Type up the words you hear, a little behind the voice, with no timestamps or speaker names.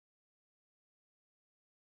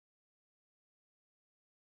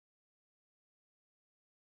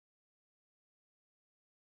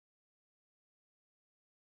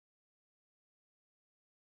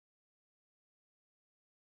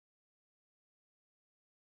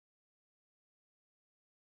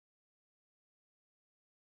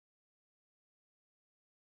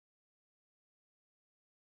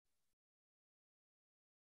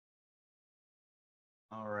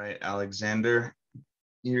All right, Alexander,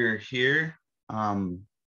 you're here.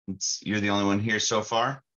 You're the only one here so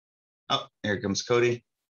far. Oh, here comes Cody.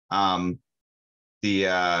 Um,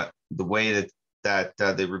 the way that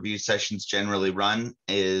the review sessions generally run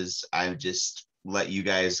is I just let you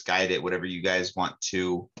guys guide it, whatever you guys want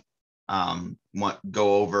to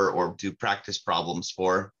go over or do practice problems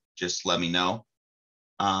for. Just let me know,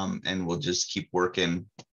 and we'll just keep working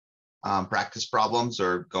practice problems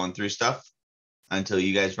or going through stuff until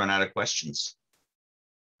you guys run out of questions.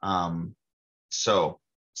 So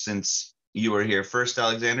since you were here first,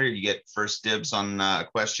 Alexander, you get first dibs on a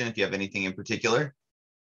question if you have anything in particular.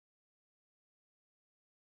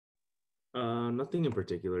 Nothing in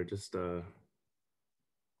particular, just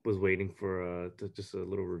was waiting for just a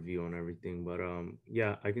little review on everything, but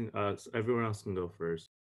yeah, I can everyone else can go first.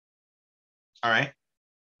 All right,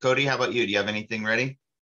 Cody, how about you? Do you have anything ready?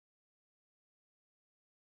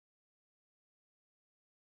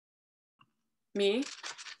 Me?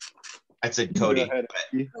 I said Cody.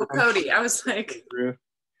 Oh, Cody. I was like,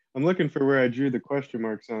 I'm looking for where I drew the question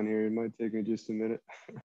marks on here. It might take me just a minute.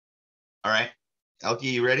 All right, Elke,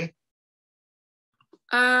 you ready?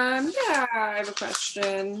 Yeah, I have a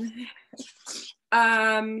question.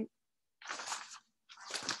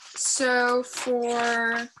 So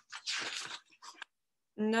for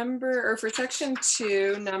for section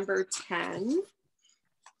 2, number 10,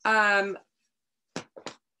 well,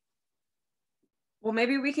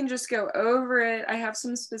 maybe we can just go over it. I have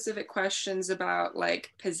some specific questions about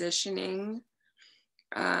like positioning,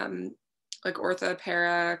 like ortho,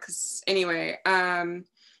 para, because anyway,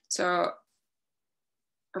 so,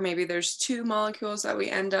 or maybe there's 2 molecules that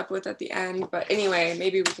we end up with at the end, but anyway,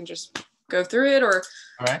 maybe we can just go through it, or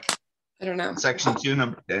all right. I don't know. Section 2,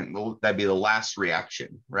 number 10, that'd be the last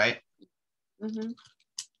reaction, right? Mm-hmm.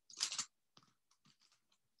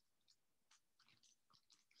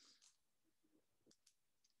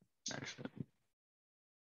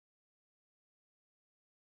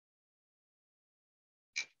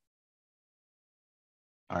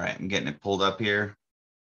 All right, I'm getting it pulled up here.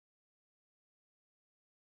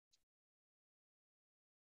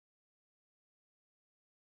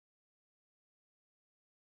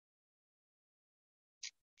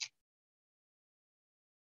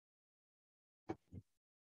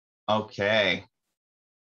 Okay.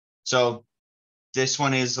 So this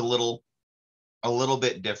one is a little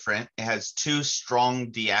bit different. It has 2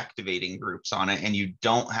 strong deactivating groups on it, and you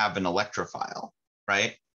don't have an electrophile,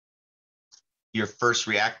 right? Your first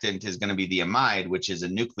reactant is going to be the amide, which is a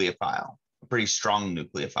nucleophile, a pretty strong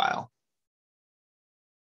nucleophile.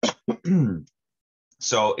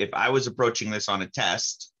 So if I was approaching this on a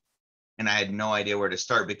test and I had no idea where to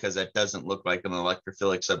start because that doesn't look like an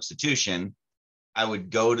electrophilic substitution, I would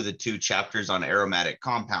go to the 2 chapters on aromatic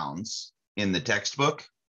compounds in the textbook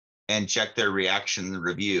and check their reaction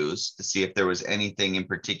reviews to see if there was anything in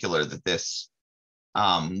particular that this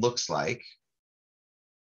looks like.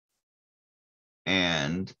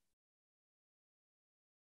 And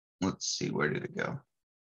let's see, where did it go?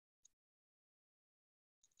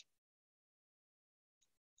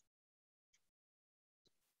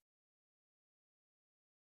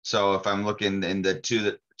 So if I'm looking in the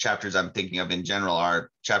 2 chapters I'm thinking of in general are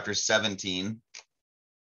chapter 17,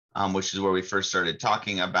 which is where we first started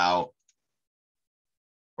talking about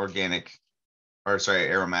aromatic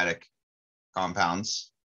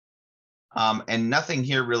compounds. And nothing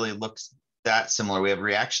here really looks that similar. We have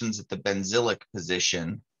reactions at the benzylic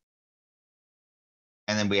position.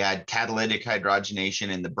 And then we had catalytic hydrogenation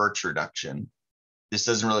in the Birch reduction. This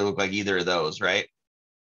doesn't really look like either of those, right?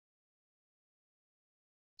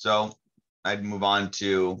 So I'd move on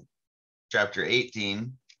to chapter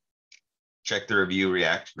 18, check the review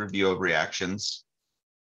of reactions.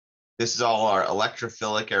 This is all our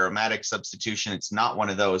electrophilic aromatic substitution. It's not one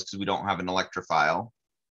of those because we don't have an electrophile.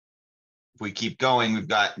 If we keep going, we've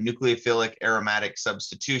got nucleophilic aromatic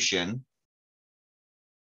substitution,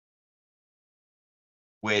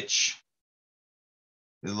 which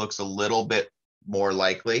it looks a little bit more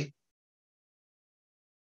likely.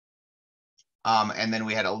 And then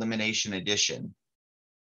we had elimination addition.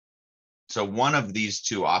 So one of these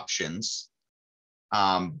 2 options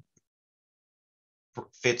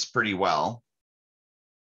fits pretty well.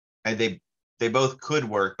 And they both could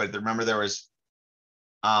work, but remember there was,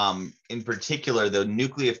 in particular, the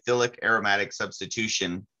nucleophilic aromatic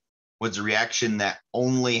substitution was a reaction that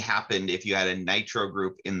only happened if you had a nitro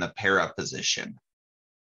group in the para position,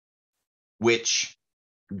 which,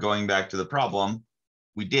 going back to the problem,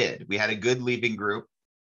 we did. We had a good leaving group.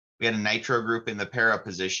 We had a nitro group in the para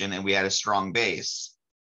position, and we had a strong base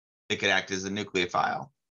that could act as a nucleophile.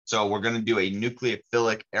 So we're going to do a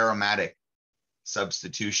nucleophilic aromatic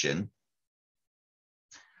substitution.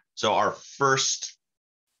 So our first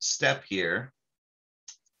step here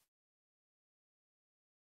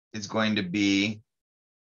is going to be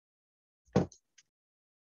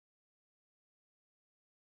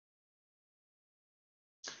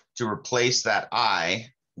to replace that I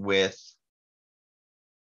with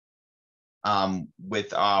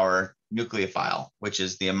our nucleophile, which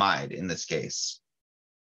is the amide in this case.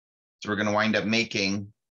 So we're going to wind up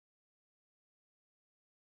making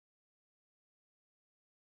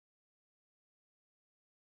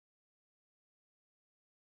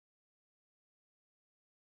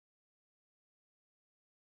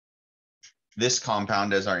this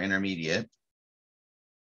compound as our intermediate.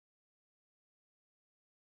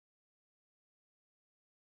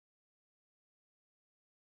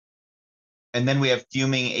 And then we have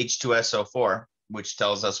fuming H2SO4, which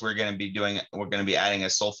tells us we're going to be adding a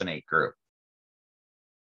sulfonate group.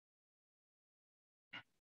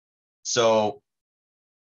 So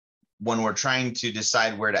when we're trying to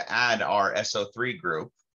decide where to add our SO3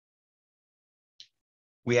 group,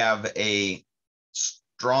 we have a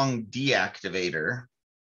strong deactivator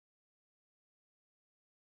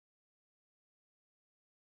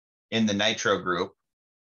in the nitro group,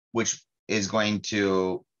 which is going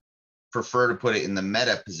to prefer to put it in the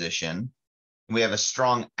meta position. We have a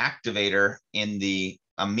strong activator in the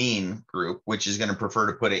amine group, which is going to prefer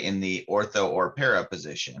to put it in the ortho or para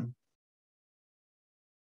position.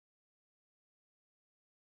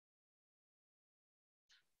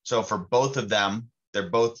 So for both of them, they're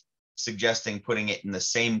both suggesting putting it in the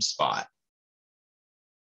same spot.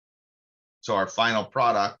 So our final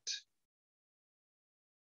product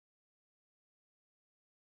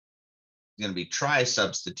is going to be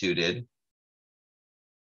tri-substituted.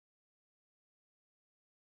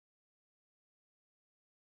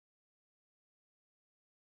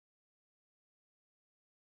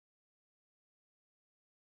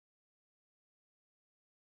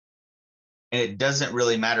 And it doesn't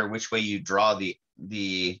really matter which way you draw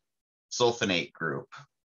the sulfonate group,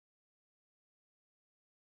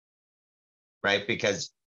 right?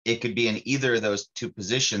 Because it could be in either of those two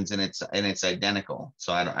positions and it's identical.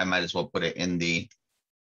 So I might as well put it in the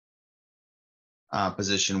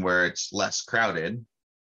position where it's less crowded.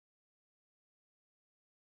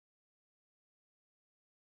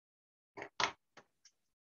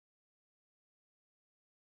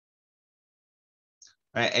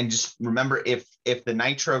 Right, and just remember, if the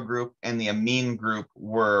nitro group and the amine group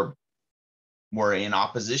were in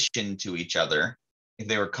opposition to each other, if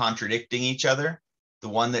they were contradicting each other, the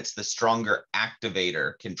one that's the stronger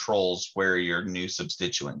activator controls where your new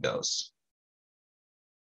substituent goes.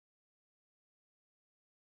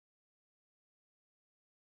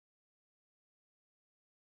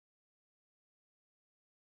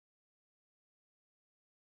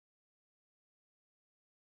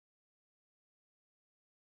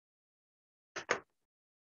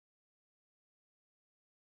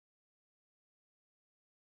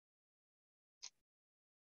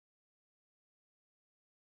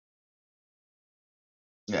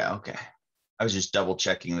 Yeah, okay. I was just double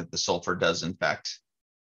checking that the sulfur does in fact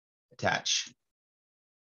attach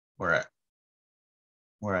where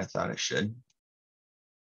I thought it should.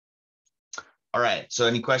 All right, so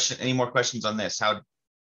any more questions on this? How did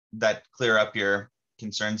that clear up your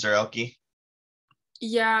concerns there, Elke?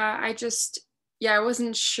 Yeah, I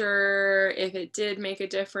wasn't sure if it did make a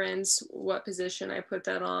difference, what position I put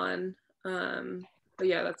that on. But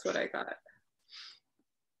yeah, that's what I got.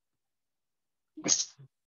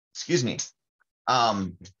 Excuse me.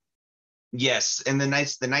 Yes, and the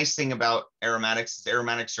nice thing about aromatics is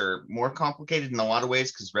aromatics are more complicated in a lot of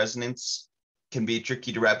ways because resonance can be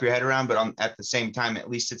tricky to wrap your head around, but at the same time,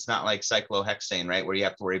 at least it's not like cyclohexane, right, where you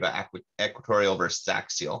have to worry about equatorial versus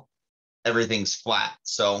axial. Everything's flat.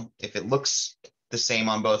 So if it looks the same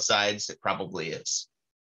on both sides, it probably is.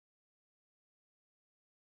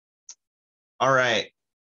 All right.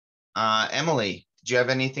 Emily, did you have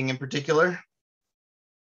anything in particular?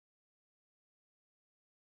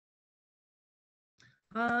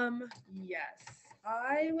 Yes.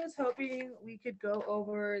 I was hoping we could go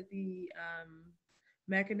over the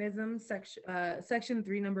mechanism section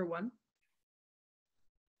 3, number 1.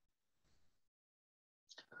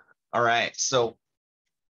 All right. So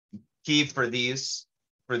key for these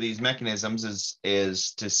mechanisms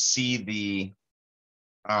is to see the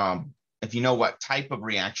if you know what type of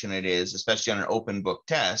reaction it is, especially on an open book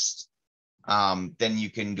test, then you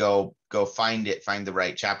can go find the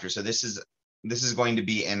right chapter. So this is going to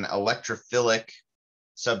be an electrophilic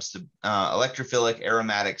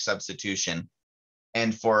aromatic substitution.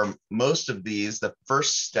 And for most of these, the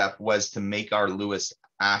first step was to make our Lewis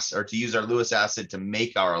acid, or to use our Lewis acid to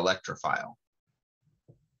make our electrophile.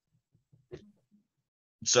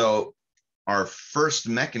 So our first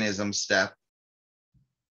mechanism step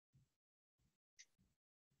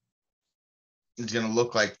is going to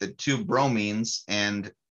look like the two bromines,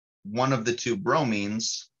 and one of the two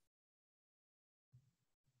bromines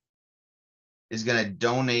is going to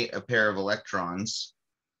donate a pair of electrons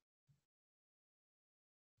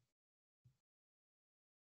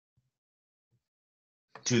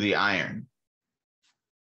to the iron.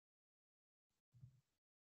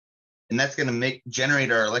 And that's going to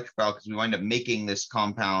generate our electrophile, because we wind up making this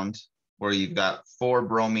compound where you've got 4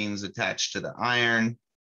 bromines attached to the iron.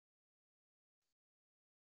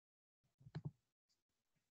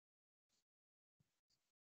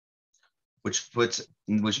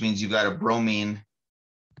 Which means you've got a bromine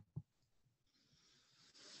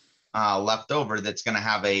left over that's going to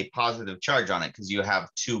have a positive charge on it, because you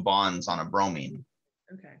have 2 bonds on a bromine.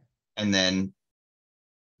 Okay. And then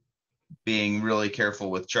being really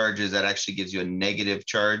careful with charges, that actually gives you a negative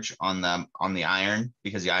charge on the iron,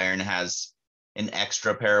 because the iron has an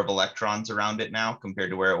extra pair of electrons around it now compared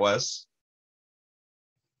to where it was.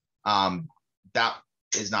 That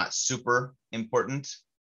is not super important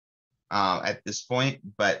at this point,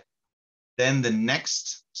 but then the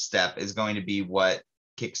next step is going to be what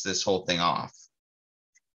kicks this whole thing off,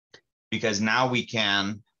 because now we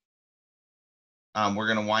can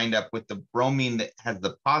we're going to wind up with the bromine that has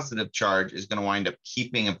the positive charge is going to wind up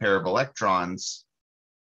keeping a pair of electrons,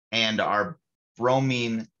 and our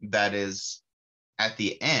bromine that is at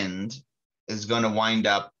the end is going to wind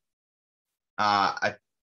up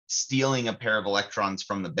stealing a pair of electrons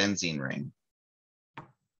from the benzene ring.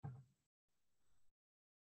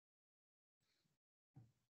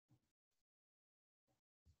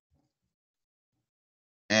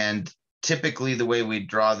 And typically the way we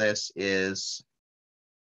draw this is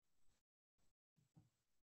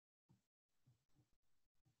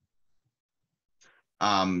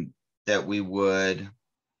that we would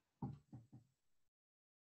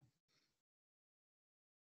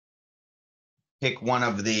pick one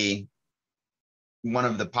of the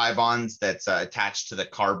pi bonds that's attached to the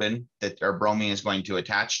carbon that our bromine is going to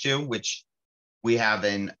attach to, which we have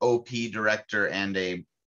an OP director and a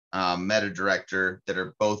meta director that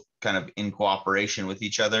are both kind of in cooperation with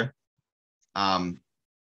each other. So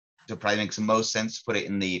probably makes the most sense to put it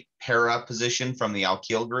in the para position from the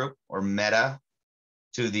alkyl group, or meta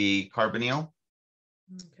to the carbonyl.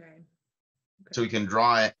 Okay. So we can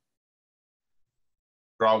draw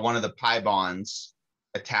one of the pi bonds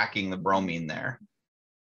attacking the bromine there.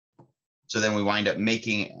 So then we wind up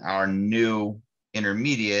making our new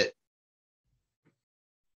intermediate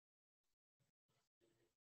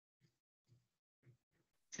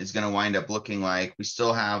is going to wind up looking like we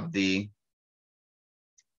still have the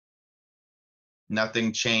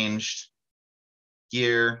nothing changed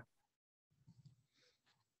here.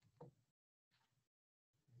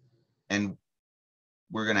 And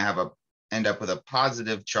we're going to have end up with a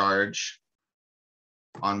positive charge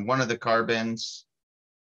on one of the carbons.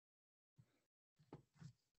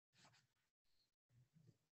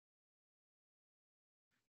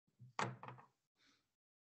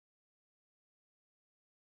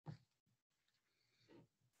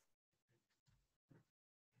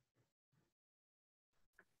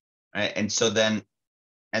 Right, and so then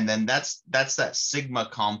that's that sigma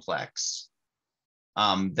complex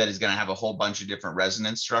that is going to have a whole bunch of different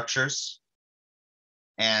resonance structures.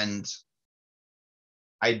 And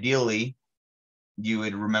ideally, you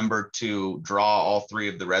would remember to draw all 3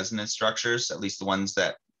 of the resonance structures, at least the ones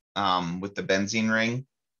that with the benzene ring,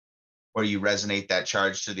 where you resonate that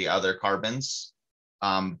charge to the other carbons.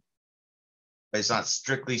 But it's not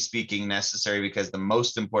strictly speaking necessary, because the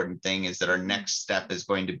most important thing is that our next step is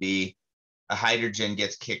going to be a hydrogen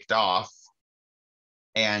gets kicked off,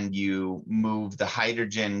 and you move the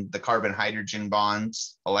carbon hydrogen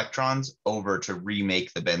bonds electrons over to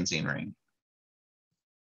remake the benzene ring.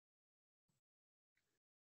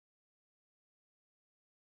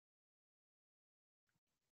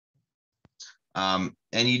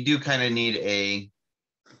 And you do kind of need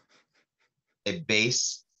a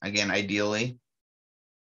base, again, ideally.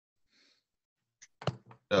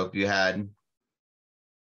 So if you had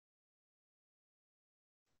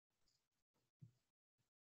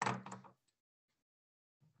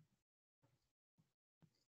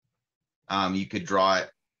you could draw it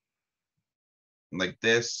like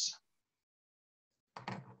this.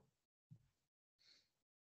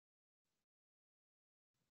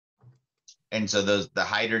 And so the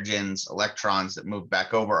hydrogens, electrons that move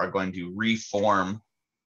back over are going to reform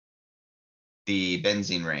the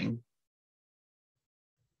benzene ring.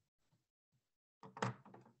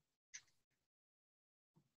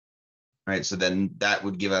 Right, so then that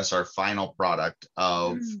would give us our final product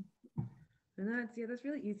of. And that's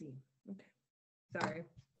really easy. Okay, sorry.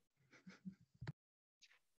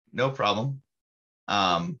 No problem.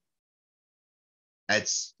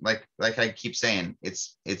 It's like I keep saying,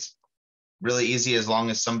 it's really easy as long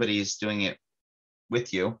as somebody's doing it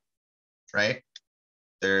with you, right?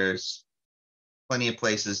 There's plenty of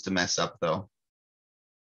places to mess up though.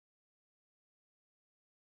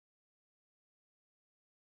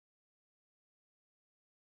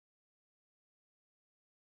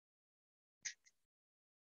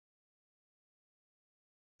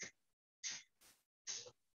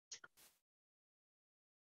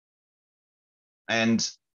 And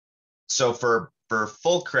so for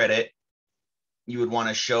full credit, you would want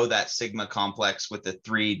to show that sigma complex with the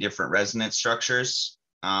 3 different resonance structures.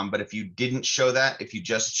 But if you didn't show that, if you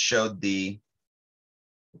just showed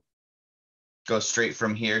go straight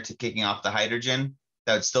from here to kicking off the hydrogen,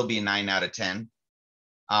 that would still be a 9 out of 10.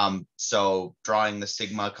 So drawing the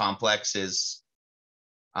sigma complex is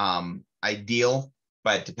ideal,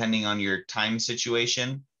 but depending on your time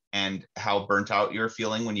situation and how burnt out you're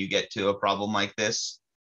feeling when you get to a problem like this,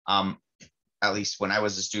 at least when I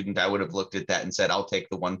was a student, I would have looked at that and said, I'll take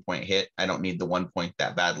the 1 point hit. I don't need the 1 point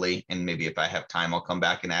that badly. And maybe if I have time, I'll come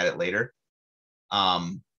back and add it later.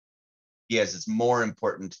 Yes, it's more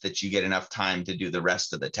important that you get enough time to do the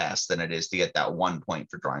rest of the test than it is to get that 1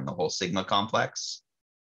 point for drawing the whole sigma complex.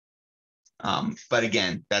 But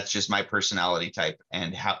again, that's just my personality type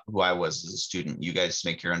and who I was as a student. You guys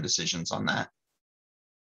make your own decisions on that.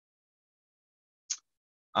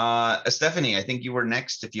 Stephanie, I think you were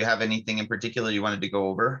next. If you have anything in particular you wanted to go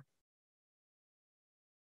over.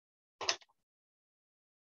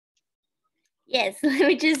 Yes, let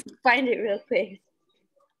me just find it real quick.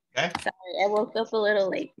 Okay. Sorry, I woke up a little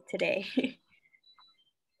late today.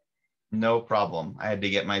 No problem. I had to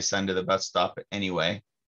get my son to the bus stop anyway.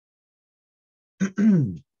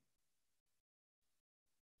 Can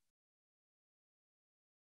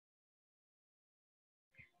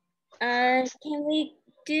we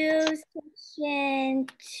do section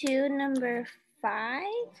 2, number 5? I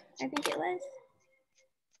think it was.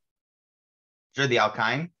 Sure, the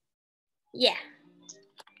alkyne? Yeah.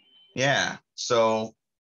 Yeah. So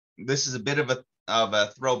this is a bit of a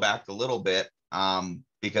throwback a little bit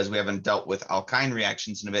because we haven't dealt with alkyne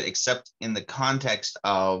reactions in a bit, except in the context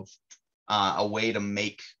of a way to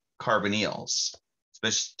make carbonyls,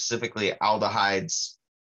 specifically aldehydes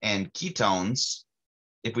and ketones.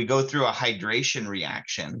 If we go through a hydration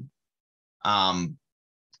reaction,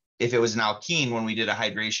 if it was an alkene, when we did a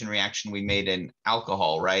hydration reaction, we made an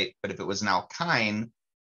alcohol, right? But if it was an alkyne,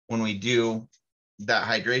 when we do that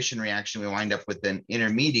hydration reaction, we wind up with an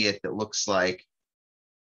intermediate that looks like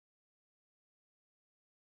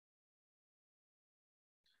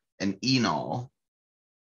an enol.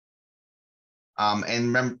 And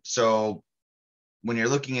remember, so when you're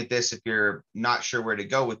looking at this, if you're not sure where to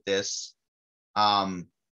go with this, I'd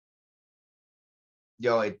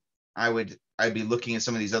be looking at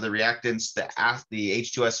some of these other reactants. The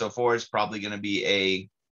H2SO4 is probably going to be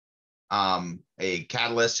a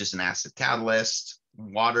catalyst, just an acid catalyst.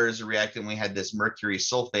 Water is a reactant. We had this mercury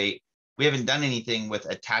sulfate. We haven't done anything with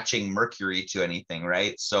attaching mercury to anything,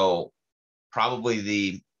 right? So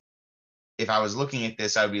probably if I was looking at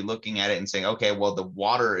this, I would be looking at it and saying, okay, well, the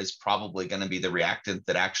water is probably going to be the reactant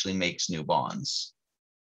that actually makes new bonds,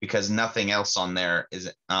 because nothing else on there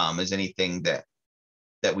is anything that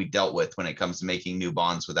we dealt with when it comes to making new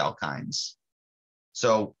bonds with alkynes.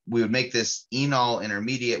 So we would make this enol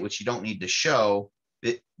intermediate, which you don't need to show.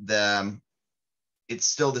 It's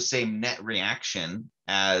still the same net reaction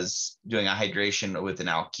as doing a hydration with an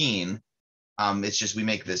alkene. It's just we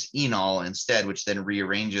make this enol instead, which then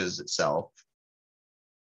rearranges itself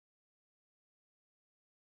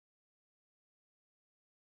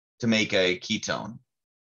to make a ketone.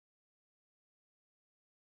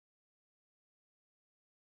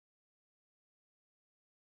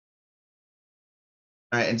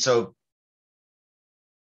 All right, and so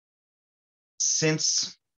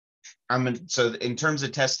so in terms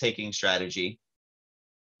of test taking strategy,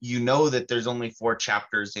 you know that there's only 4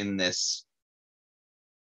 chapters in this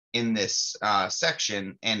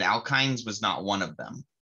section, and alkynes was not one of them.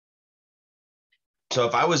 So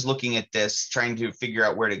if I was looking at this, trying to figure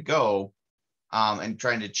out where to go, and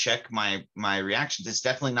trying to check my reactions, it's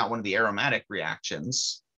definitely not one of the aromatic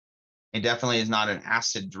reactions. It definitely is not an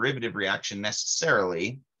acid derivative reaction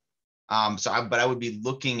necessarily. But I would be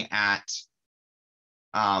looking at,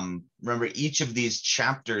 remember, each of these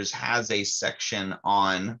chapters has a section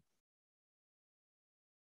on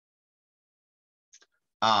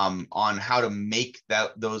how to make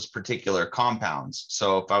those particular compounds.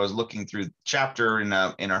 So if I was looking through the chapter in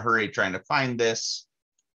a hurry trying to find this,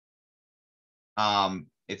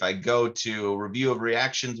 if I go to review of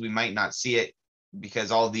reactions, we might not see it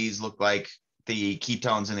because all these look like the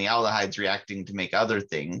ketones and the aldehydes reacting to make other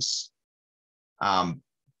things.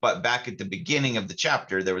 But back at the beginning of the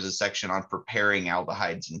chapter, there was a section on preparing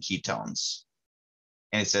aldehydes and ketones.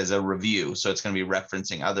 And it says a review, so it's going to be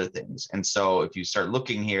referencing other things. And so if you start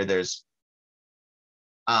looking here, there's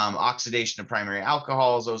oxidation of primary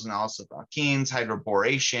alcohols, ozonolysis of alkenes,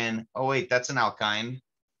 hydroboration. Oh wait, that's an alkyne.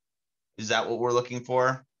 Is that what we're looking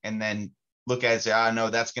for? And then look at it and say, no,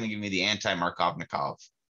 that's going to give me the anti-Markovnikov.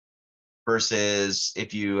 Versus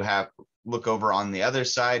if you look over on the other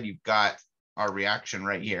side, you've got our reaction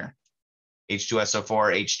right here.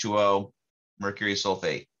 H2SO4, H2O, mercury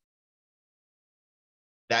sulfate.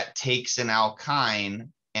 That takes an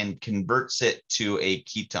alkyne and converts it to a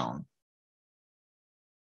ketone.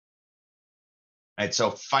 Right,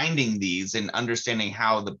 so finding these and understanding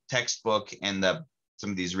how the textbook and some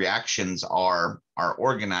of these reactions are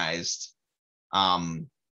organized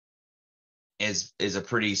is a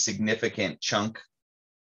pretty significant chunk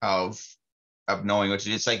of knowing what to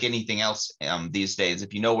do. It's like anything else these days.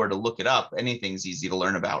 If you know where to look it up, anything's easy to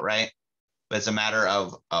learn about, right? But it's a matter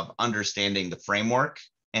of understanding the framework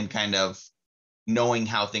and kind of knowing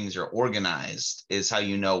how things are organized is how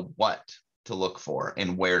you know what to look for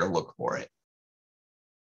and where to look for it.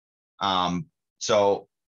 So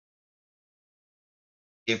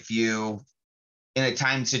if you, in a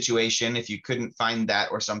time situation, if you couldn't find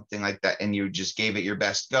that or something like that, and you just gave it your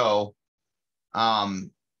best go, at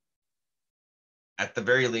the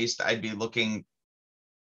very least, I'd be looking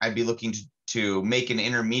to make an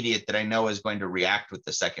intermediate that I know is going to react with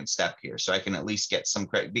the second step here. So I can at least get some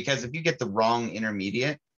credit, because if you get the wrong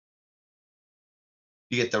intermediate,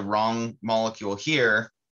 you get the wrong molecule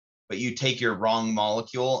here, but you take your wrong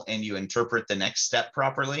molecule and you interpret the next step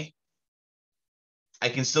properly, I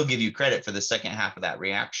can still give you credit for the second half of that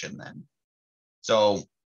reaction then. So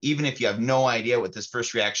even if you have no idea what this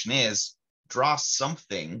first reaction is, draw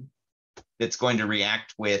something that's going to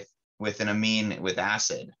react with an amine with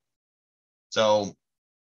acid. So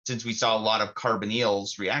since we saw a lot of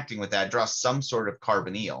carbonyls reacting with that, draw some sort of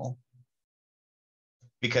carbonyl,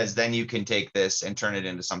 because then you can take this and turn it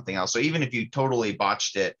into something else. So even if you totally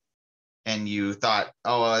botched it and you thought,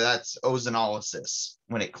 oh, that's ozonolysis,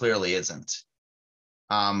 when it clearly isn't.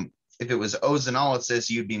 If it was ozonolysis,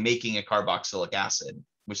 you'd be making a carboxylic acid,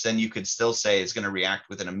 which then you could still say is going to react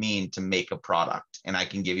with an amine to make a product. And I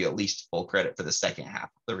can give you at least full credit for the second half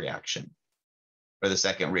of the reaction, or the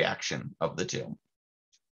second reaction of the two.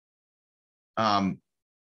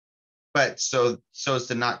 But so as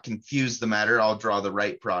to not confuse the matter, I'll draw the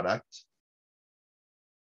right product.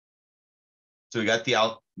 So we got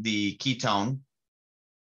the ketone.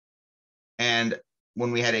 And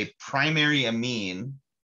when we had a primary amine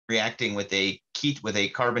reacting with a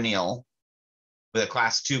carbonyl, with a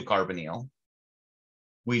class 2 carbonyl,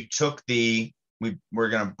 we're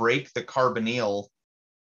going to break the carbonyl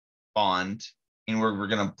bond, and we're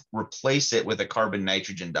going to replace it with a carbon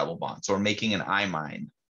nitrogen double bond. So we're making an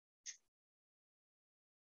imine.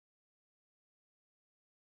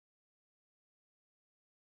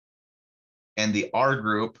 And the R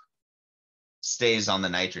group stays on the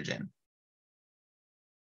nitrogen.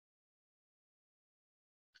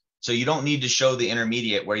 So you don't need to show the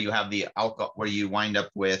intermediate where you have the alcohol, where you wind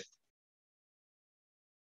up with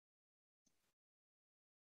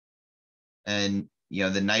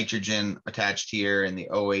the nitrogen attached here and the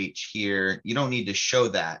OH here. You don't need to show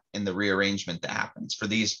that in the rearrangement that happens. For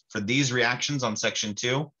these reactions on section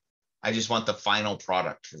 2, I just want the final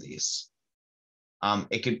product for these.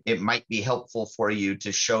 It might be helpful for you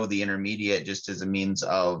to show the intermediate just as a means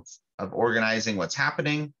of organizing what's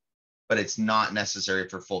happening, but it's not necessary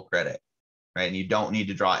for full credit, right? And you don't need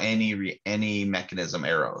to draw any mechanism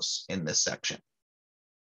arrows in this section.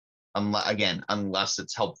 Unless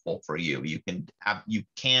it's helpful for you, you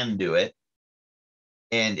can do it.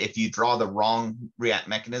 And if you draw the wrong react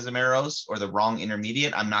mechanism arrows or the wrong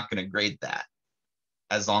intermediate, I'm not going to grade that,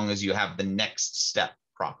 as long as you have the next step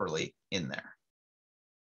properly in there.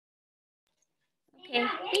 Okay,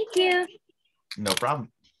 thank you. No problem.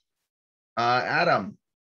 Adam,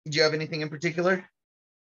 do you have anything in particular?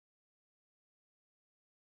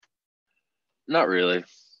 Not really.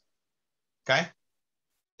 Okay.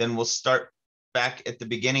 Then we'll start back at the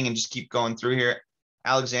beginning and just keep going through here.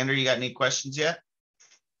 Alexander, you got any questions yet?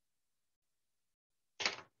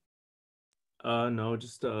 No,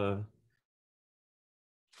 just let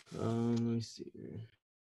me see here.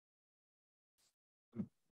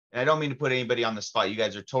 And I don't mean to put anybody on the spot. You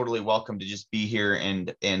guys are totally welcome to just be here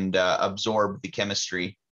and absorb the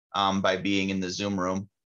chemistry by being in the Zoom room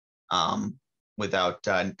without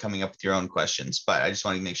coming up with your own questions. But I just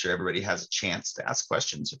want to make sure everybody has a chance to ask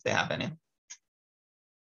questions if they have any.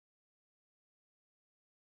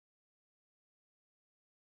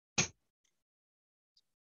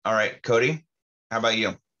 All right, Cody, how about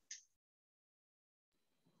you?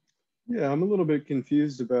 Yeah, I'm a little bit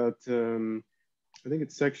confused about, I think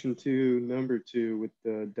it's section 2, number 2 with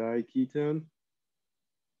the diketone.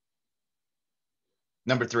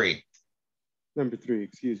 Number 3. Number 3,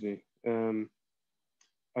 excuse me.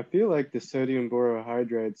 I feel like the sodium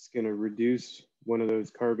borohydride is going to reduce one of those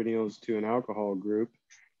carbonyls to an alcohol group.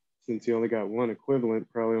 Since you only got one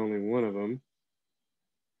equivalent, probably only one of them.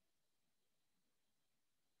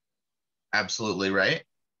 Absolutely right.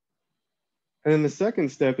 And then the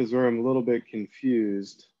second step is where I'm a little bit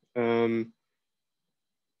confused. Because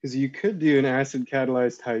you could do an acid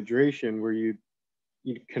catalyzed hydration where you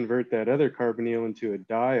convert that other carbonyl into a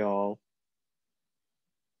diol,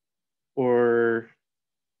 or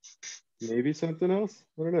maybe something else.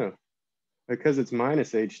 I don't know. Because it's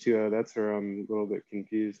minus H2O, that's where I'm a little bit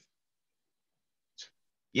confused.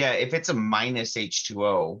 Yeah, if it's a minus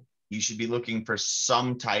H2O, you should be looking for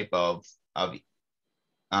some type of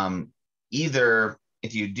either,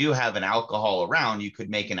 if you do have an alcohol around, you could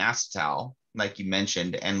make an acetal, like you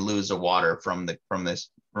mentioned, and lose a water from this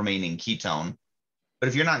remaining ketone. But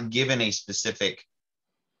if you're not given a specific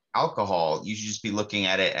alcohol, you should just be looking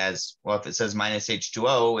at it as, well, if it says minus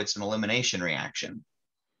H2O, it's an elimination reaction.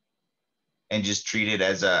 And just treat it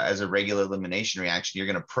as a regular elimination reaction. You're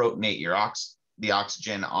going to protonate the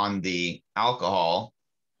oxygen on the alcohol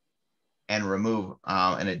and remove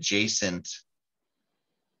an adjacent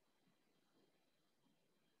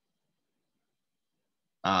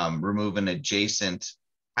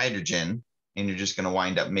hydrogen, and you're just going to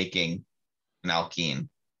wind up making an alkene.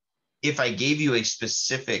 If I gave you a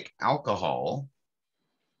specific alcohol,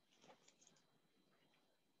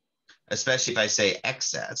 especially if I say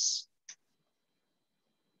excess,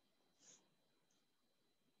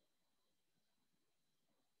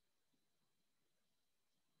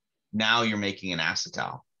 now you're making an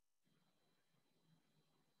acetal.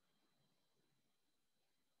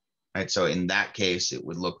 Right, so in that case, it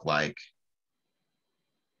would look like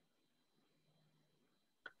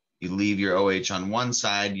you leave your OH on one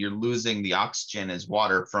side, you're losing the oxygen as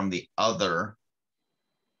water from the other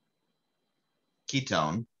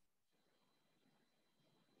ketone.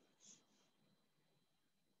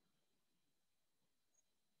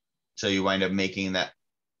 So you wind up making that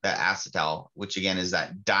acetal, which again is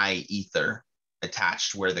that diether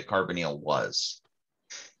attached where the carbonyl was.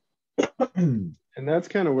 And that's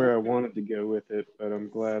kind of where I wanted to go with it, but I'm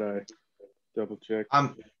glad I double checked.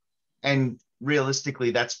 And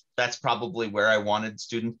realistically, that's probably where I wanted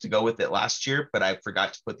students to go with it last year, but I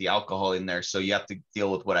forgot to put the alcohol in there. So you have to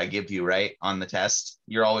deal with what I give you, right, on the test.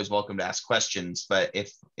 You're always welcome to ask questions, but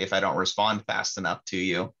if I don't respond fast enough to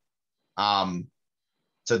you,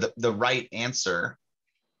 so the right answer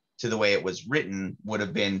to the way it was written would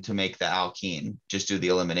have been to make the alkene, just do the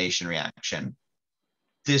elimination reaction.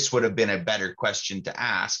 This would have been a better question to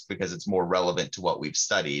ask because it's more relevant to what we've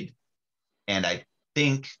studied. And I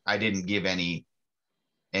think I didn't give any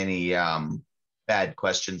bad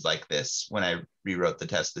questions like this when I rewrote the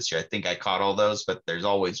test this year. I think I caught all those, but there's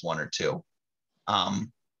always one or two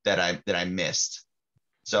that I missed.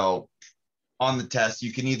 So on the test,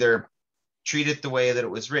 you can either treat it the way that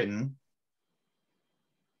it was written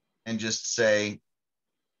and just say,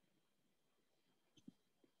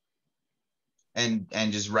 and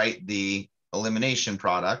just write the elimination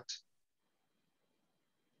product.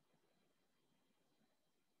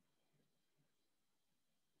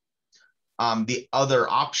 The other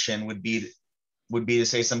option would be to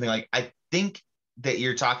say something like, I think that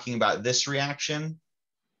you're talking about this reaction,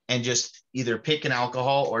 and just either pick an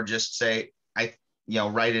alcohol or just say,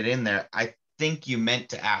 write it in there. I think you meant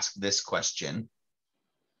to ask this question.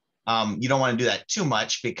 You don't want to do that too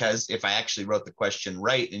much, because if I actually wrote the question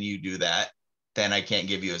right and you do that, then I can't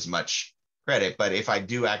give you as much credit. But if I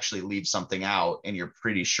do actually leave something out and you're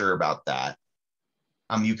pretty sure about that,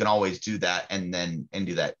 you can always do that and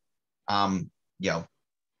do that.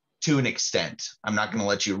 To an extent. I'm not going to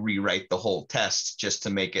let you rewrite the whole test just to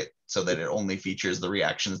make it so that it only features the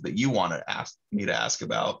reactions that you want to ask me to ask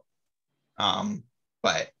about.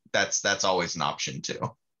 But that's always an option too.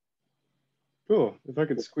 Cool. If I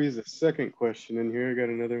could squeeze a second question in here, I got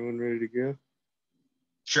another one ready to go.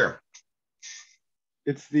 Sure.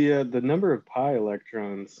 It's the number of pi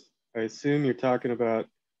electrons. I assume you're talking about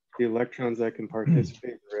the electrons that can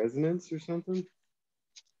participate in resonance or something?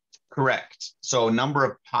 Correct. So number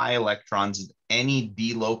of pi electrons, any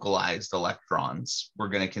delocalized electrons, we're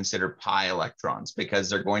going to consider pi electrons because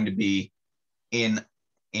they're going to be in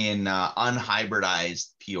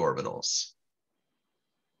unhybridized p orbitals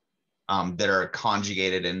that are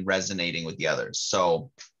conjugated and resonating with the others.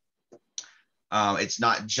 So it's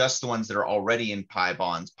not just the ones that are already in pi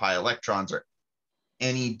bonds. Pi electrons or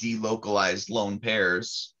any delocalized lone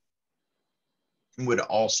pairs would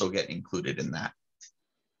also get included in that.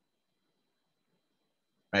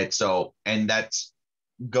 Right. So, and that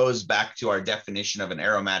goes back to our definition of an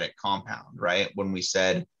aromatic compound, right? When we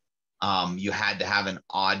said you had to have an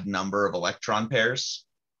odd number of electron pairs.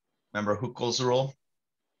 Remember Huckel's rule?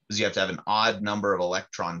 Because you have to have an odd number of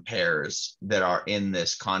electron pairs that are in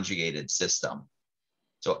this conjugated system.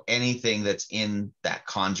 So anything that's in that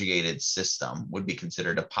conjugated system would be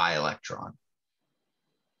considered a pi electron.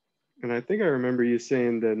 And I think I remember you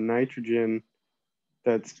saying that nitrogen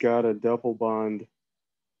that's got a double bond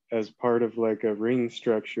as part of like a ring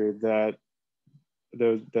structure, that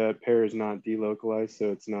pair is not delocalized,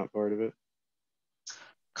 so it's not part of it.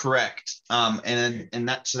 Correct. And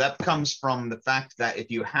that comes from the fact that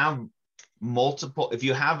if you have multiple, if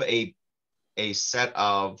you have a set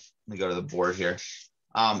of, let me go to the board here.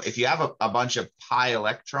 If you have a bunch of pi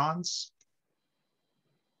electrons,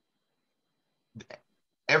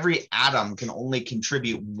 every atom can only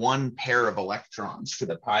contribute one pair of electrons to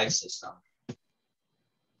the pi system.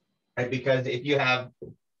 Right? Because if you have,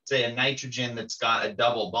 say, a nitrogen that's got a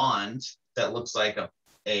double bond that looks like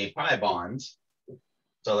a pi bond,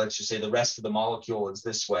 so let's just say the rest of the molecule is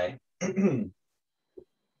this way. And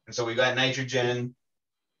so we've got nitrogen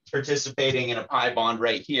participating in a pi bond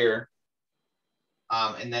right here.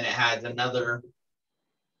 And then it has another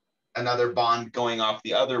bond going off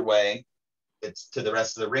the other way. It's to the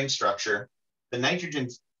rest of the ring structure. The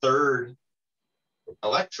nitrogen's third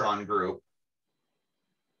electron group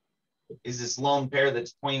is this lone pair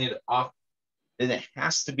that's pointed off, and it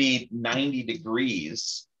has to be 90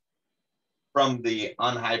 degrees from the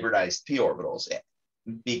unhybridized p orbitals,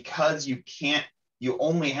 because you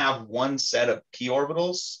only have one set of p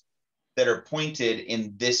orbitals that are pointed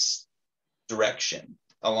in this direction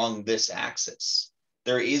along this axis.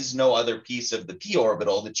 There is no other piece of the p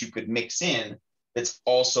orbital that you could mix in that's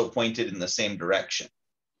also pointed in the same direction.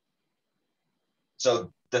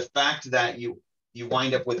 So the fact that you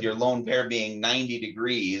wind up with your lone pair being 90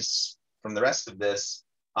 degrees from the rest of this,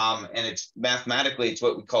 and it's mathematically, it's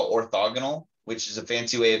what we call orthogonal, which is a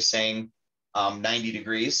fancy way of saying 90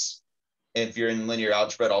 degrees. And if you're in linear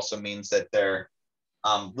algebra, it also means that they're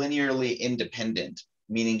linearly independent,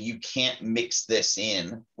 meaning you can't mix this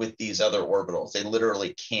in with these other orbitals. They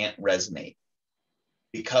literally can't resonate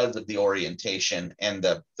because of the orientation and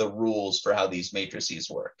the rules for how these matrices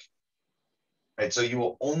work. Right, so you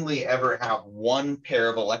will only ever have one pair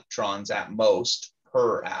of electrons at most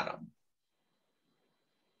per atom.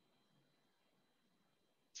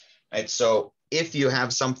 Right, so if you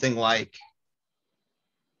have something like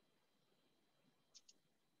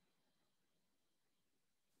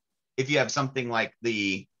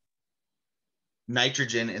the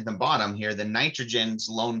nitrogen in the bottom here, the nitrogen's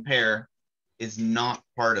lone pair is not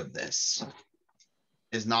part of this,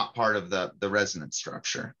 is not part of the resonance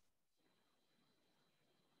structure.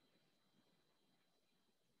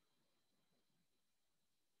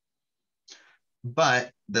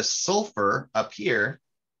 But the sulfur up here,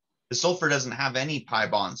 the sulfur doesn't have any pi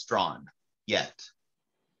bonds drawn yet,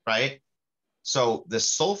 right? So the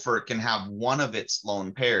sulfur can have one of its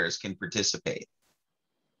lone pairs can participate.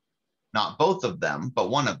 Not both of them, but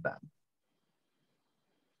one of them.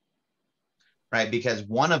 Right? Because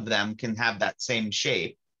one of them can have that same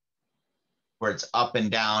shape where it's up and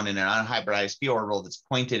down in an unhybridized p orbital that's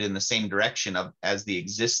pointed in the same direction as the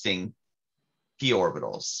existing p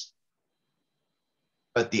orbitals.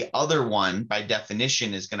 But the other one, by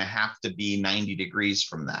definition, is going to have to be 90 degrees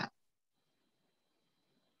from that.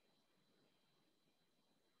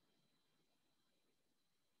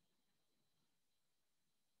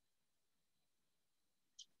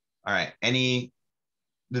 All right.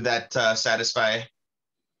 Did that satisfy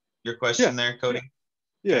your question there, Cody?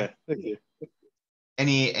 Yeah, thank you.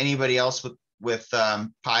 Anybody else with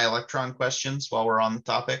pi electron questions while we're on the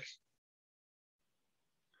topic?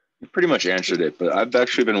 You pretty much answered it, but I've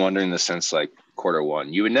actually been wondering this since like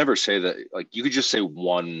Q1. You would never say that, like you could just say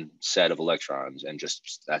one set of electrons and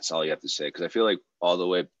just that's all you have to say. Because I feel like all the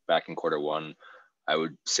way back in Q1, I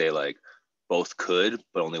would say like both could,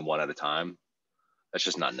 but only one at a time. That's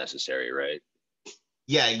just not necessary, right?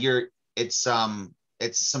 Yeah, it's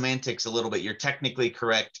semantics a little bit. You're technically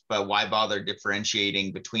correct, but why bother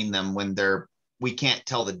differentiating between them when we can't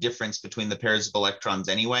tell the difference between the pairs of electrons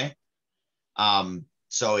anyway.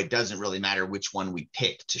 So it doesn't really matter which one we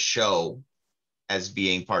pick to show as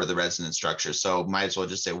being part of the resonance structure. So might as well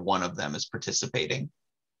just say one of them is participating.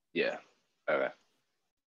 Yeah. Okay.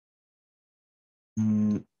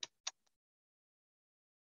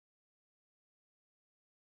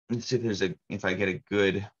 Let's see if I get a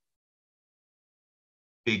good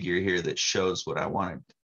figure here that shows what I wanted.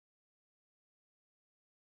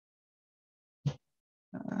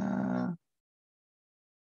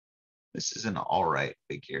 This is an all right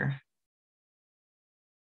figure.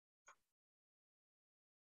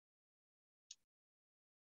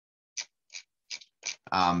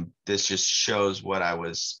 This just shows what I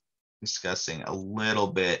was discussing a little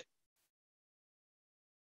bit.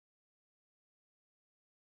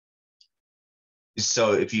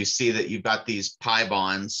 So if you see that you've got these pi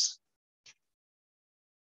bonds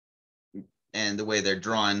and the way they're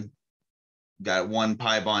drawn, got one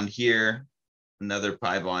pi bond here, another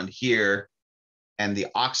pi bond here, and the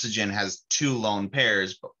oxygen has two lone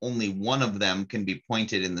pairs, but only one of them can be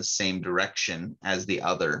pointed in the same direction as the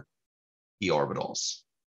other p orbitals.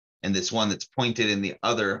 And this one that's pointed in the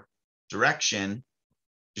other direction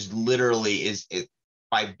just literally is it,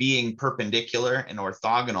 by being perpendicular and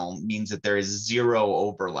orthogonal means that there is zero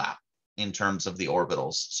overlap in terms of the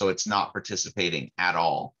orbitals. So it's not participating at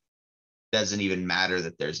all. Doesn't even matter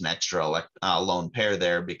that there's an extra lone pair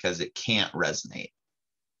there because it can't resonate.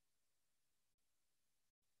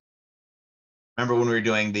 Remember when we were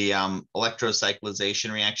doing the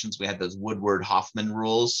electrocyclization reactions, we had those Woodward-Hoffman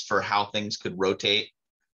rules for how things could rotate.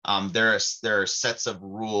 There are sets of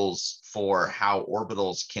rules for how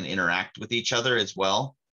orbitals can interact with each other as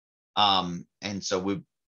well. And so we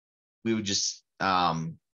would just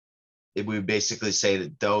we would basically say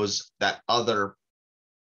that that other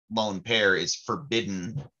lone pair is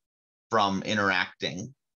forbidden from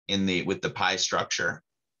interacting with the pi structure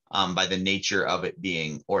by the nature of it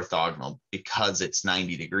being orthogonal because it's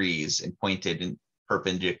 90 degrees and pointed in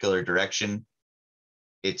perpendicular direction.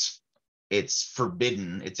 It's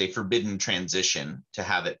forbidden. It's a forbidden transition to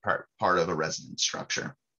have it part of a resonance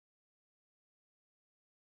structure.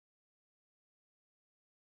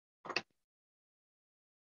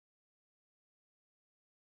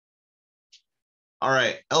 All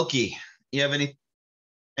right, Elke, you have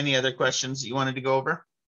any other questions you wanted to go over?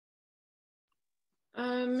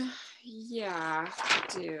 Yeah, I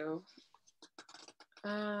do.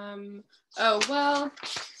 Oh, well,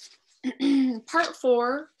 part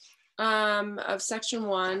 4 of section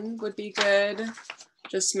 1 would be good.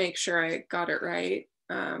 Just make sure I got it right.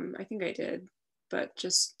 I think I did, but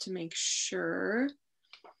just to make sure.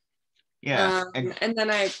 Yeah. And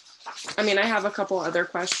then I have a couple other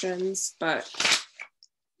questions, but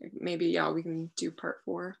maybe we can do part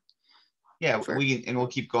 4. Yeah, we'll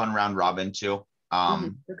keep going round robin too.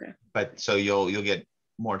 Okay. But so you'll get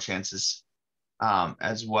more chances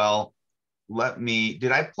as well.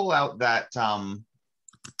 Did I pull out that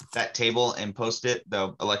that table and post it,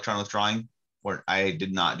 the electron withdrawing? Or I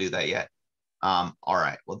did not do that yet. All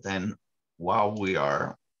right, well then while we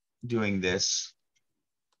are doing this,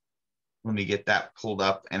 let me get that pulled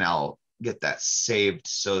up and I'll get that saved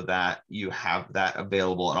so that you have that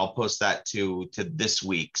available, and I'll post that to this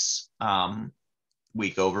week's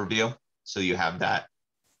week overview. So you have that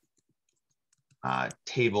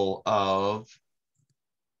table of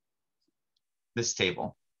this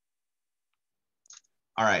table.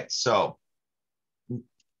 All right, so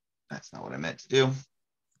that's not what I meant to do.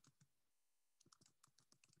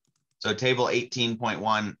 So table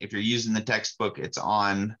 18.1, if you're using the textbook, it's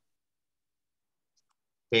on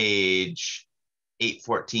page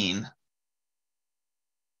 814.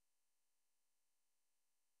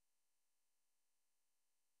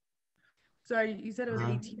 Sorry, you said it was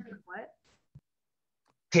 18 what?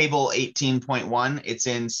 Table 18.1, it's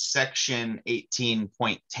in section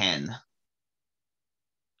 18.10.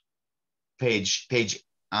 Page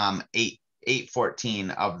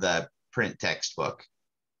 814 of the print textbook.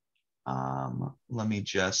 Let me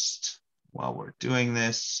just, while we're doing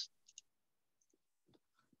this,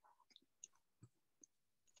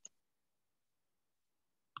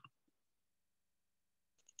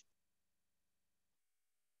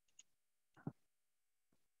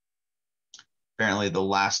 Apparently the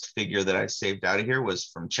last figure that I saved out of here was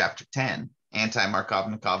from chapter 10,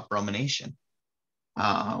 anti-Markovnikov bromination.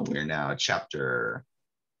 We're now at chapter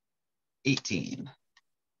 18.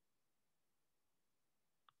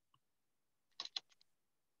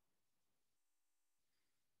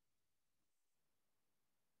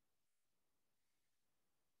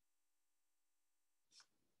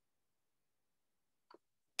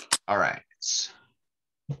 All right.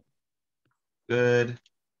 Good.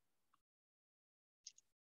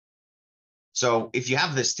 So if you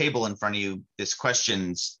have this table in front of you, this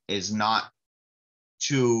questions is not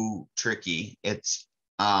too tricky. It's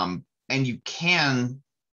and you can,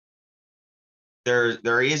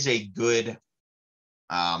 there is a good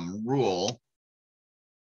rule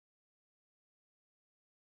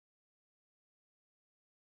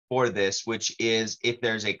for this, which is if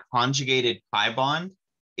there's a conjugated pi bond,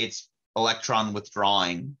 it's electron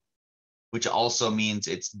withdrawing, which also means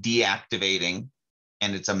it's deactivating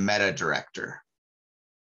and it's a meta director.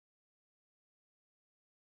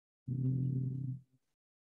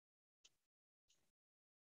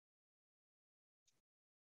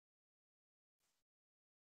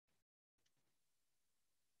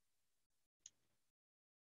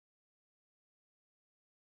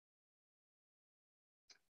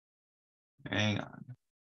 Hang on.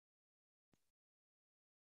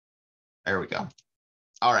 There we go.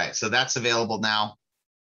 All right, so that's available now.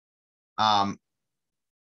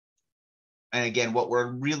 And again, what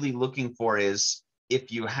we're really looking for is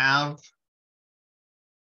if you have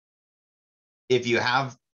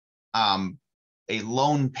a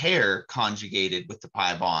lone pair conjugated with the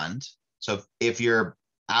pi bond. So if your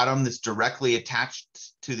atom that's directly attached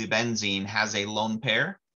to the benzene has a lone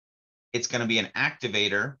pair, it's going to be an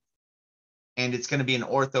activator and it's going to be an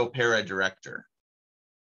orthopara director.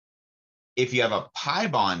 If you have a pi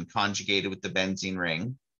bond conjugated with the benzene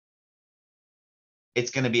ring,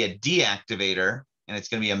 it's going to be a deactivator and it's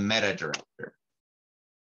going to be a meta director.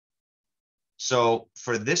 So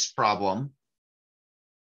for this problem,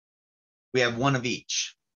 we have one of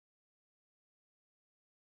each.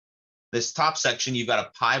 This top section, you've got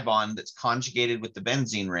a pi bond that's conjugated with the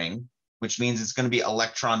benzene ring, which means it's going to be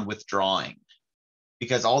electron withdrawing,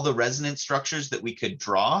 because all the resonance structures that we could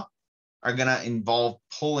draw are going to involve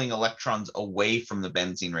pulling electrons away from the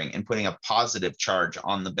benzene ring and putting a positive charge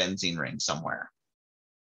on the benzene ring somewhere.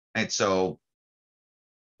 And so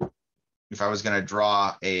if I was going to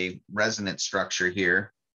draw a resonance structure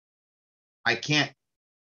here, I can't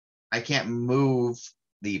move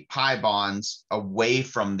the pi bonds away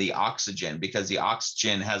from the oxygen because the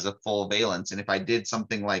oxygen has a full valence. And if I did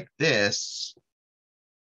something like this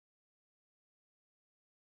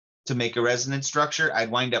to make a resonance structure,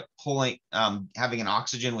 I'd wind up pulling, having an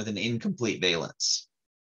oxygen with an incomplete valence,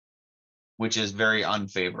 which is very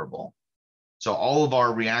unfavorable. So all of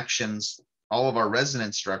our reactions, all of our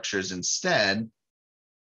resonance structures instead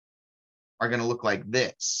are going to look like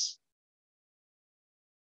this.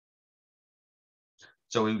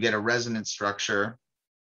 So we get a resonance structure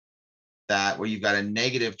that where you've got a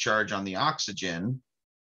negative charge on the oxygen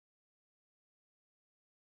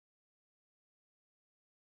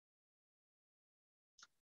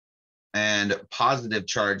and positive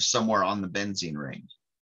charge somewhere on the benzene ring.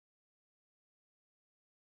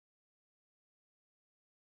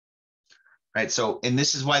 Right, so, and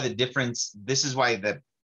this is why the difference, this is why the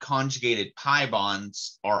conjugated pi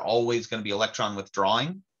bonds are always going to be electron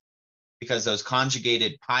withdrawing, because those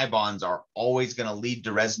conjugated pi bonds are always going to lead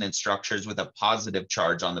to resonance structures with a positive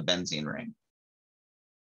charge on the benzene ring.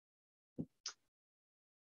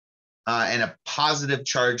 And a positive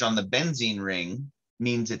charge on the benzene ring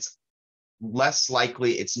means it's less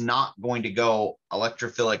likely, it's not going to go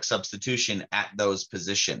electrophilic substitution at those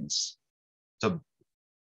positions. So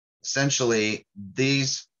essentially,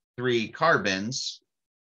 these three carbons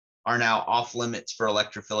are now off limits for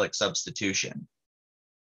electrophilic substitution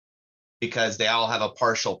because they all have a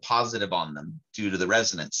partial positive on them due to the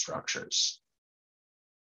resonance structures.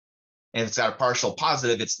 And if it's got a partial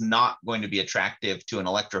positive, it's not going to be attractive to an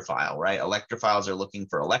electrophile, right? Electrophiles are looking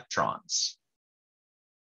for electrons.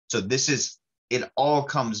 So this is, it all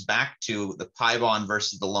comes back to the pi bond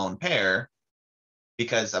versus the lone pair,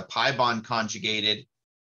 because a pi bond conjugated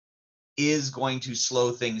is going to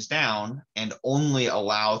slow things down and only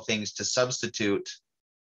allow things to substitute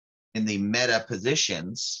in the meta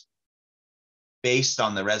positions based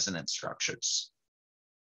on the resonance structures.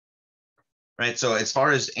 Right, so as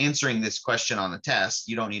far as answering this question on the test,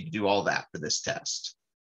 you don't need to do all that for this test.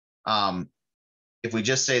 If we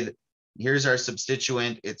just say that here's our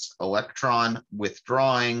substituent, it's electron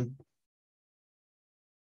withdrawing.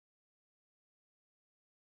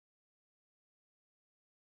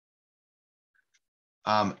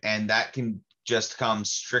 And that can just come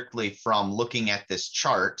strictly from looking at this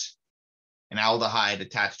chart. An aldehyde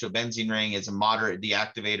attached to a benzene ring is a moderate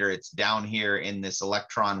deactivator. It's down here in this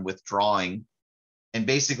electron withdrawing. And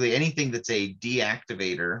basically anything that's a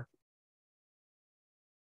deactivator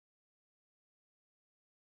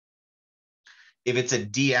if it's a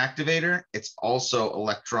deactivator, it's also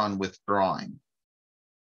electron withdrawing.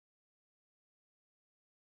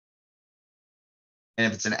 And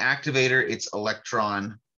if it's an activator, it's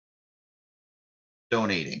electron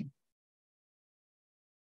donating.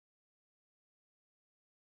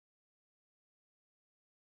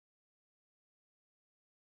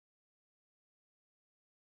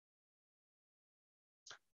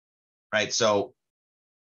 Right, so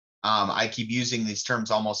I keep using these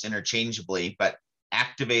terms almost interchangeably, but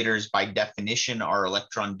activators by definition are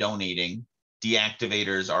electron donating.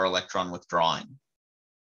 Deactivators are electron withdrawing.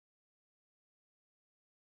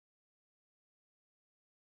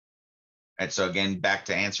 Right, so again, back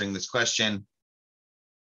to answering this question,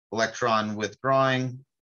 electron withdrawing.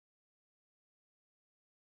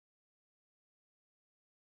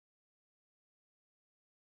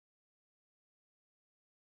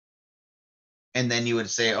 And then you would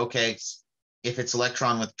say, okay, if it's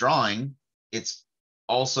electron withdrawing, it's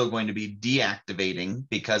also going to be deactivating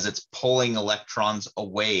because it's pulling electrons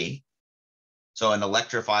away. So an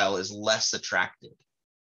electrophile is less attracted.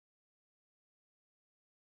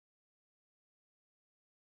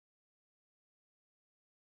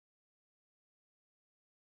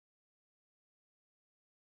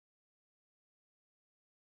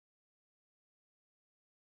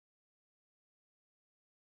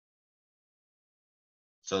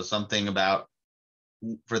 So something about,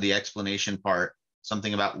 for the explanation part,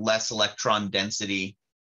 something about less electron density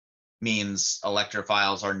means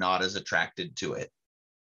electrophiles are not as attracted to it.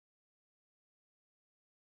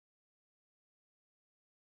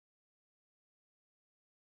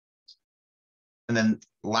 And then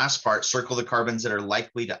last part, circle the carbons that are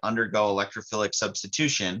likely to undergo electrophilic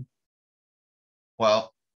substitution.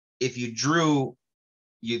 Well, if you drew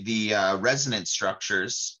the resonance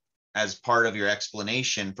structures as part of your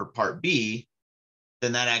explanation for part B,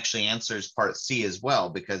 then that actually answers part C as well,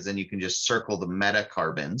 because then you can just circle the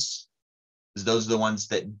metacarbons, because those are the ones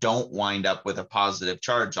that don't wind up with a positive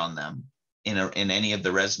charge on them in any of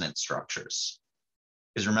the resonance structures.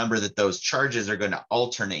 Because remember that those charges are going to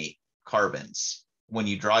alternate carbons. When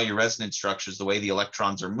you draw your resonance structures, the way the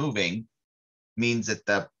electrons are moving means that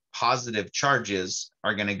the positive charges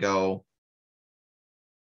are going to go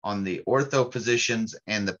on the ortho positions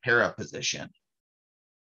and the para position.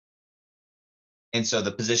 And so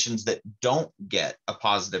the positions that don't get a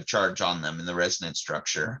positive charge on them in the resonance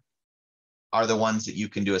structure are the ones that you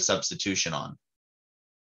can do a substitution on.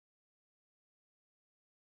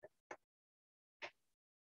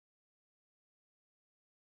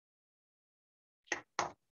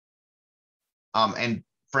 And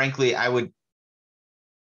frankly,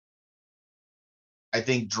 I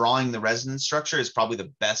think drawing the resonance structure is probably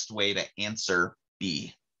the best way to answer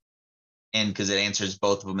B, and because it answers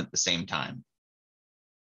both of them at the same time.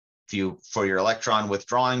 If you, for your electron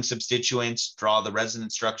withdrawing substituents, draw the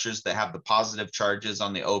resonance structures that have the positive charges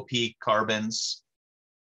on the OP carbons,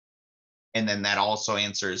 and then that also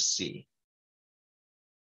answers C.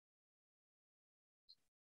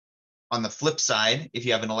 On the flip side, if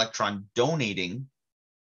you have an electron donating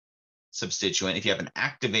substituent, if you have an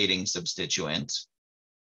activating substituent,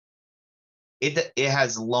 it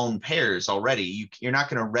has lone pairs already. You're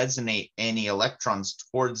not going to resonate any electrons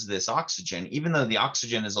towards this oxygen, even though the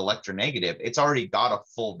oxygen is electronegative. It's already got a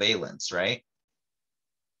full valence, right?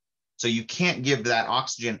 So you can't give that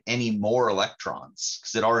oxygen any more electrons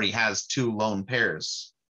because it already has two lone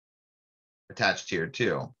pairs attached here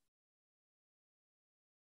too.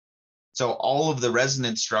 So all of the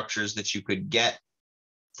resonance structures that you could get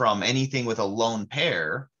from anything with a lone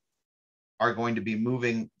pair are going to be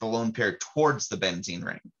moving the lone pair towards the benzene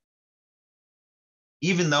ring.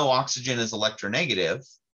 Even though oxygen is electronegative,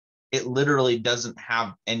 it literally doesn't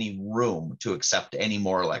have any room to accept any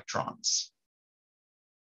more electrons.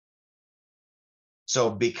 So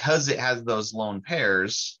because it has those lone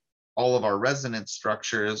pairs, all of our resonance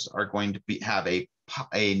structures are going to have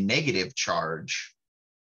a negative charge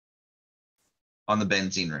on the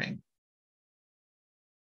benzene ring.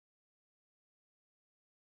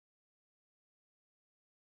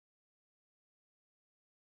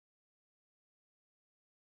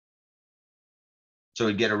 So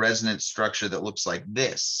we get a resonance structure that looks like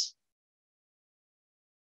this.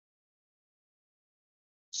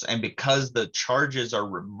 So, and because the charges are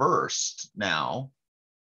reversed now,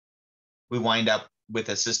 we wind up with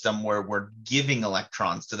a system where we're giving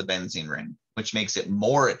electrons to the benzene ring, which makes it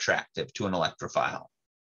more attractive to an electrophile.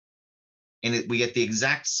 And we get the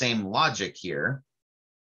exact same logic here,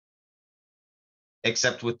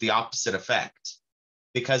 except with the opposite effect.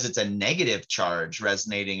 Because it's a negative charge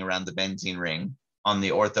resonating around the benzene ring on the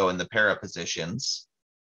ortho and the para positions,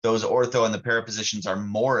 those ortho and the para positions are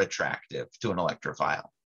more attractive to an electrophile.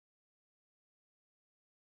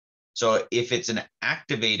 So if it's an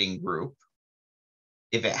activating group,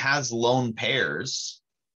 if it has lone pairs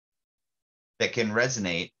that can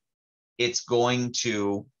resonate, it's going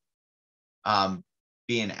to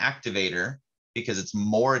be an activator because it's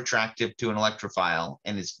more attractive to an electrophile,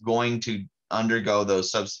 and it's going to undergo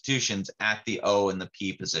those substitutions at the O and the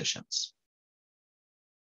P positions.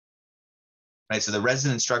 Right, so the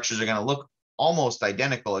resonance structures are going to look almost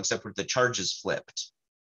identical, except with the charges flipped.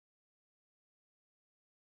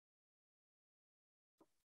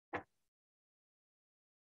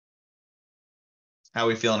 How are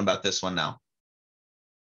we feeling about this one now?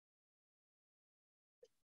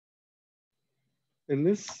 And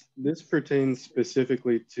this pertains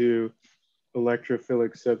specifically to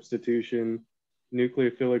electrophilic substitution,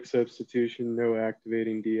 nucleophilic substitution, no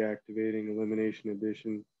activating, deactivating, elimination,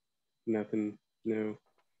 addition, nothing, no.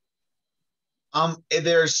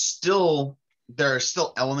 There are still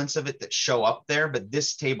elements of it that show up there, but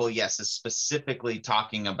this table, yes, is specifically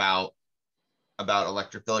talking about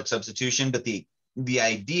electrophilic substitution. But the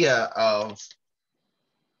idea of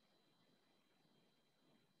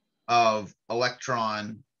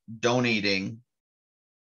electron donating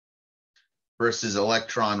versus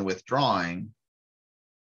electron withdrawing,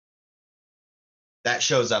 that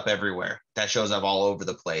shows up everywhere. That shows up all over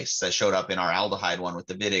the place. That showed up in our aldehyde one with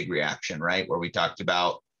the Wittig reaction, right? Where we talked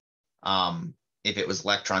about if it was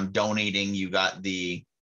electron donating, you got the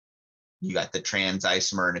trans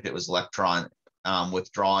isomer, and if it was electron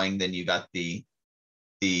withdrawing, then you got the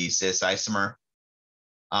cis isomer.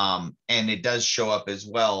 And it does show up as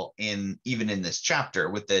well even in this chapter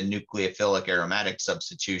with the nucleophilic aromatic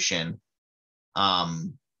substitution.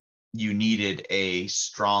 You needed a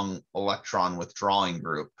strong electron withdrawing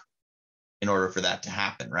group in order for that to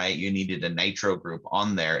happen, right? You needed a nitro group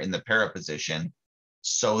on there in the para position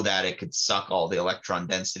so that it could suck all the electron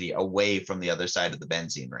density away from the other side of the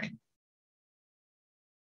benzene ring.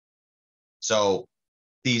 So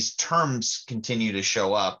these terms continue to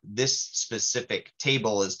show up. This specific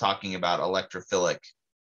table is talking about electrophilic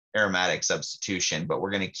aromatic substitution, but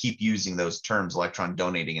we're going to keep using those terms, electron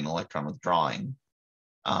donating and electron withdrawing,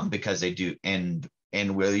 because they do, and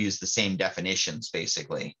we'll use the same definitions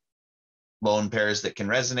basically. Lone pairs that can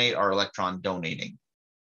resonate are electron donating.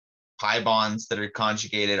 Pi bonds that are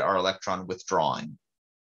conjugated are electron withdrawing.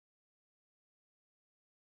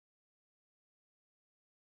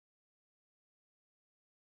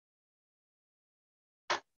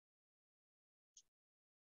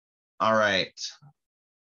 All right.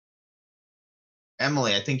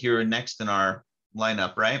 Emily, I think you were next in our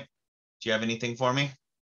lineup, right? Do you have anything for me?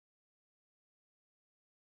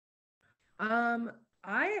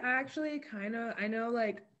 I actually I know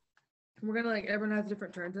like we're gonna like everyone has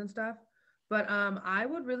different turns and stuff, but I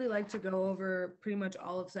would really like to go over pretty much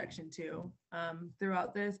all of section 2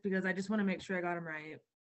 throughout this because I just want to make sure I got them right.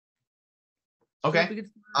 Okay. So if we could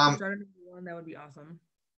start at number 1, that would be awesome.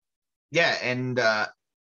 Yeah, and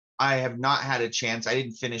I have not had a chance. I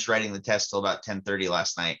didn't finish writing the test till about 10:30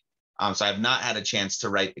 last night. So I have not had a chance to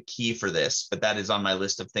write the key for this, but that is on my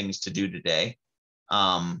list of things to do today.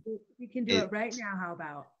 We can do it right now. How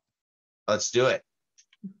about? Let's do it.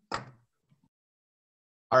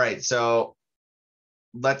 All right, so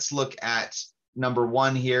let's look at number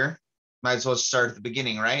 1 here. Might as well start at the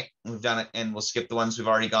beginning, right? We've done it, and we'll skip the ones we've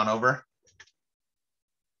already gone over.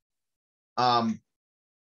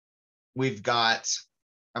 We've got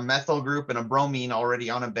a methyl group and a bromine already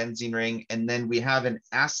on a benzene ring, and then we have an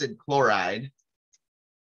acid chloride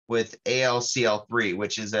with AlCl3,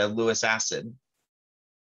 which is a Lewis acid.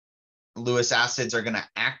 Lewis acids are going to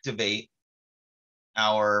activate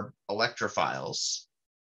our electrophiles.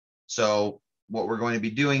 So what we're going to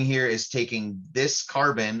be doing here is taking this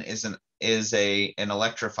carbon is an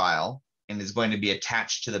electrophile and is going to be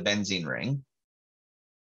attached to the benzene ring.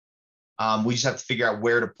 We just have to figure out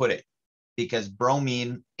where to put it, because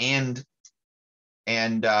bromine and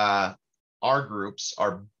R groups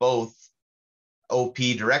are both OP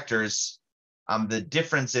directors. The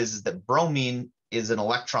difference is that bromine is an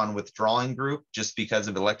electron withdrawing group just because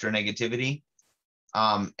of electronegativity.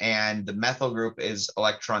 And the methyl group is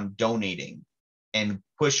electron donating. And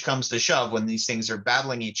push comes to shove, when these things are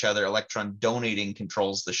battling each other, electron donating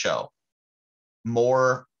controls the show.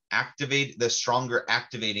 More the stronger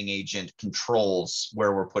activating agent controls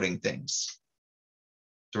where we're putting things.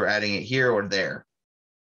 So we're adding it here or there.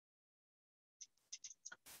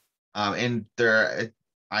 And they're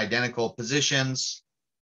identical positions.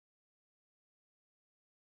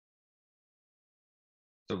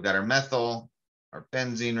 So we've got our methyl, our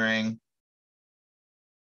benzene ring,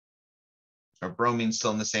 our bromine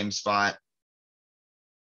still in the same spot.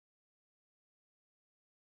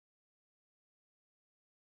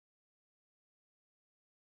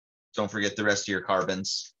 Don't forget the rest of your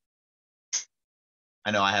carbons.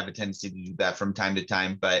 I know I have a tendency to do that from time to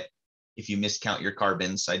time, but if you miscount your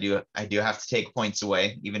carbons, I do have to take points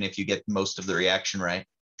away, even if you get most of the reaction right.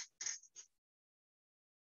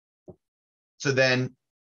 So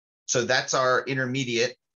that's our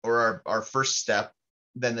intermediate, or our first step.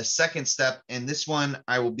 Then the second step, and this one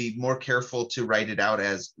I will be more careful to write it out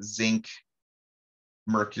as zinc,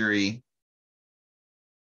 mercury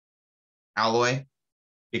alloy,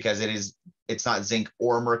 because it's not zinc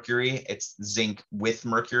or mercury, it's zinc with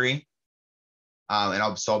mercury. And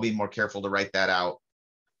I'll be more careful to write that out.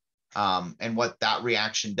 And what that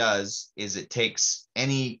reaction does is it takes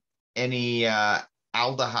any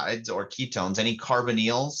aldehydes or ketones, any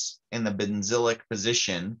carbonyls in the benzylic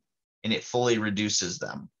position, and it fully reduces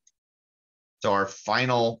them. So our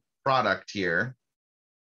final product here,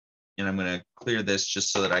 and I'm going to clear this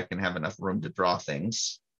just so that I can have enough room to draw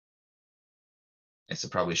things. I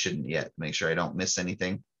probably shouldn't yet, make sure I don't miss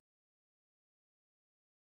anything.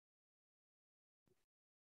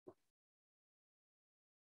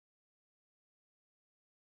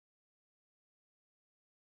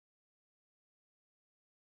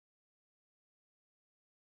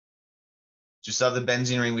 Just have the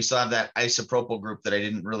benzene ring. We still have that isopropyl group that I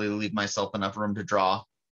didn't really leave myself enough room to draw.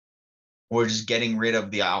 We're just getting rid of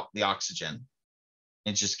the oxygen.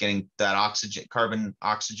 It's just getting that oxygen, carbon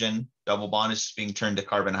oxygen double bond is just being turned to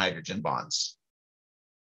carbon hydrogen bonds.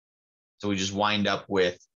 So we just wind up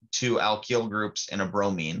with 2 alkyl groups and a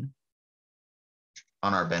bromine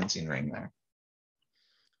on our benzene ring there.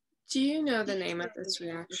 Do you know the name of this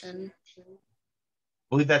reaction? I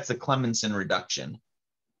believe that's the Clemmensen reduction.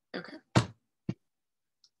 Okay.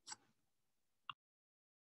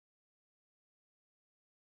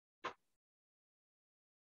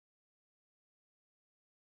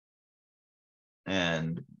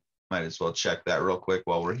 And might as well check that real quick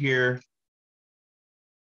while we're here. I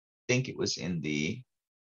think it was in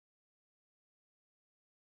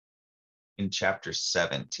chapter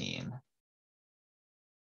 17.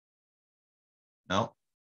 No.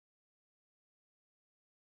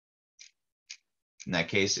 In that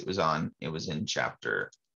case, it was in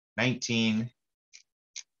chapter 19.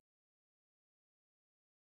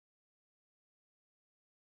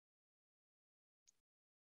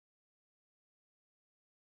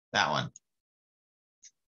 That one.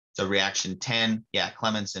 So reaction 10, yeah,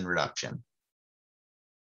 Clemmensen reduction.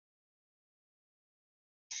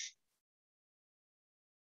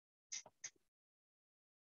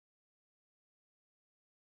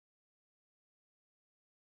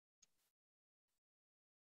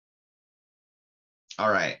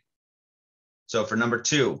 All right. So for number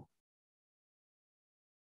 2,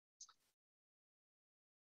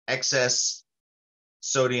 excess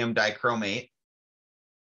sodium dichromate.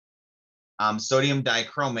 Sodium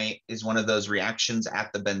dichromate is one of those reactions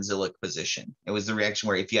at the benzylic position. It was the reaction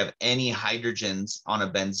where if you have any hydrogens on a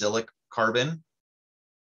benzylic carbon,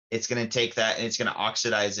 it's going to take that and it's going to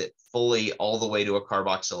oxidize it fully all the way to a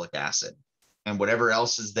carboxylic acid. And whatever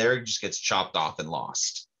else is there just gets chopped off and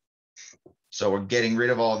lost. So we're getting rid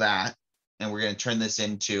of all that, and we're going to turn this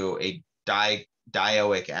into a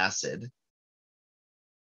dioic acid.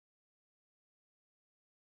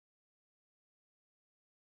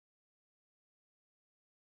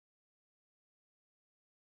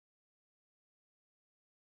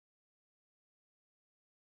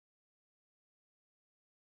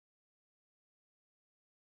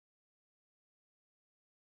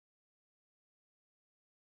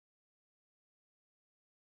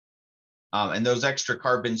 And those extra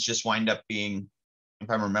carbons just wind up being, if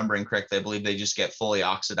I'm remembering correctly, I believe they just get fully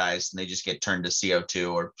oxidized and they just get turned to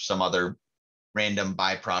CO2 or some other random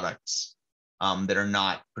byproducts that are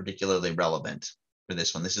not particularly relevant for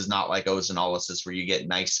this one. This is not like ozonolysis where you get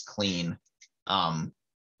nice clean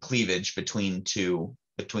cleavage between two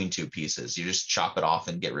pieces. You just chop it off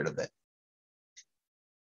and get rid of it.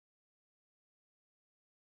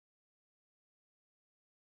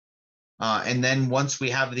 And then once we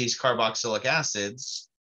have these carboxylic acids,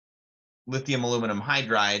 lithium aluminum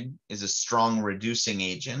hydride is a strong reducing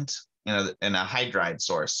agent and a hydride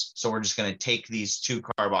source. So we're just going to take these 2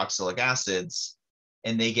 carboxylic acids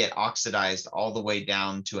and they get oxidized all the way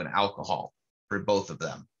down to an alcohol for both of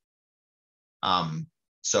them.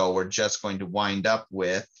 So we're just going to wind up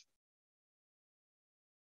with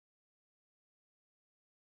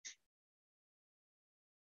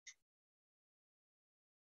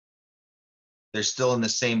they're still in the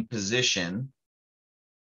same position.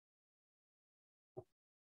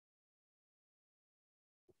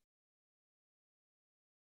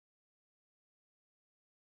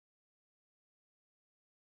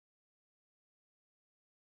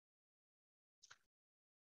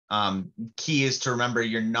 Key is to remember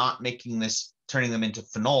you're not making this, turning them into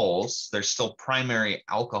phenols. They're still primary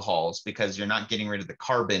alcohols because you're not getting rid of the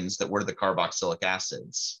carbons that were the carboxylic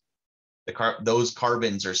acids. Those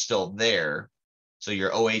carbons are still there. So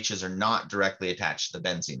your OHs are not directly attached to the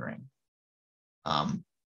benzene ring.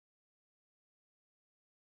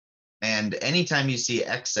 And anytime you see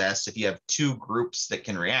excess, if you have two groups that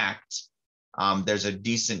can react, there's a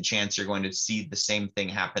decent chance you're going to see the same thing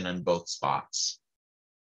happen in both spots.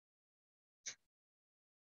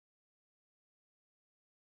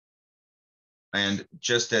 And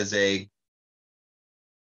just as a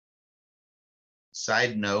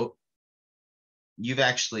side note, you've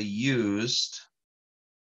actually used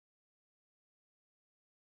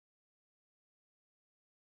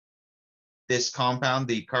this compound,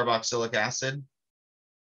 the carboxylic acid,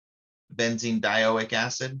 benzene dioic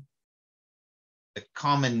acid. The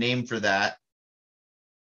common name for that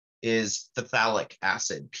is phthalic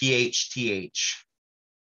acid, PHTH.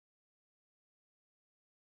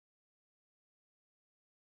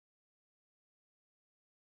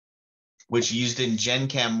 Which you used in Gen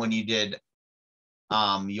Chem when you did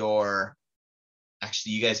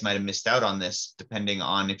actually you guys might have missed out on this depending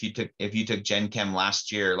on if you took Gen Chem last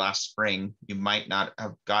spring, you might not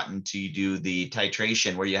have gotten to do the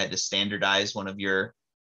titration where you had to standardize one of your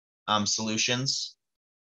solutions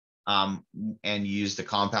and you used a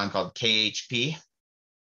compound called KHP.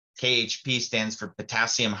 KHP stands for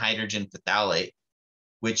potassium hydrogen phthalate,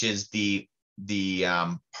 which is the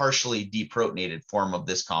partially deprotonated form of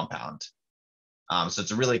this compound. So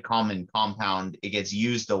it's a really common compound. It gets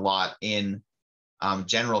used a lot in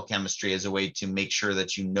general chemistry as a way to make sure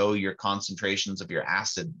that you know your concentrations of your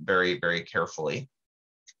acid very, very carefully.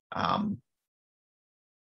 But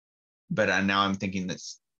now I'm thinking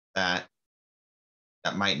that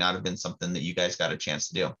might not have been something that you guys got a chance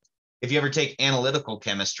to do. If you ever take analytical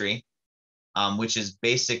chemistry, which is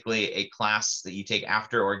basically a class that you take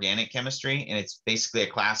after organic chemistry, and it's basically a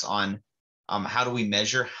class on how do we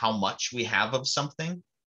measure how much we have of something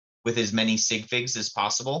with as many sig figs as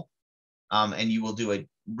possible. And you will do a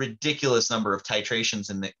ridiculous number of titrations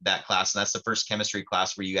in that class. And that's the first chemistry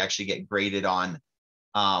class where you actually get graded on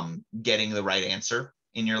getting the right answer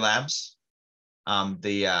in your labs.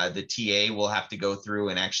 The TA will have to go through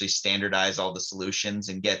and actually standardize all the solutions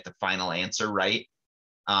and get the final answer right.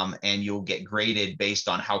 And you'll get graded based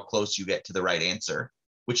on how close you get to the right answer,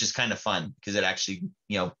 which is kind of fun because it actually,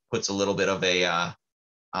 puts a little bit of a,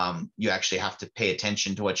 you actually have to pay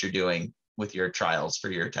attention to what you're doing with your trials for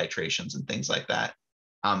your titrations and things like that.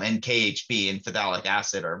 And KHP and phthalic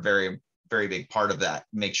acid are a very, very big part of that.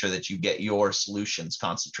 Make sure that you get your solutions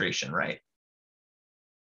concentration right.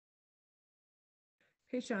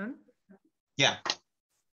 Hey, Sean. Yeah.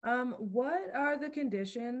 What are the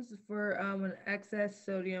conditions for an excess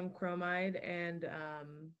sodium chromide and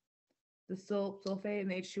the sulfate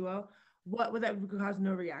and the H2O? What would that cause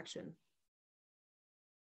no reaction?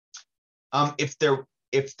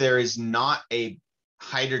 If there is not a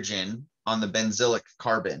hydrogen on the benzylic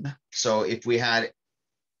carbon, so if we had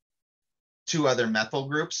two other methyl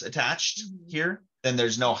groups attached here, then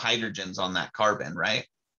there's no hydrogens on that carbon, right?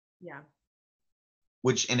 Yeah.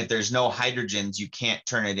 And if there's no hydrogens, you can't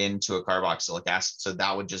turn it into a carboxylic acid. So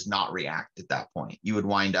that would just not react at that point. You would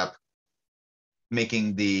wind up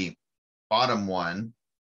making the bottom one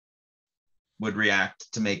would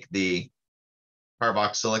react to make the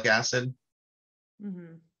carboxylic acid.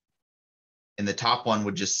 Mm-hmm. And the top one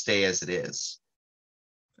would just stay as it is.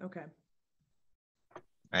 Okay.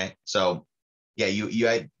 Right. So yeah,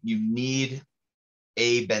 you need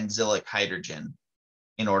a benzylic hydrogen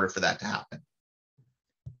in order for that to happen.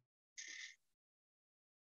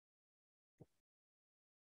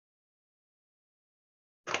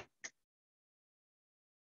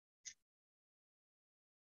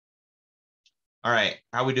 All right,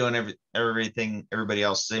 how are we doing? Everybody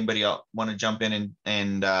else? Does anybody else want to jump in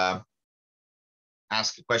and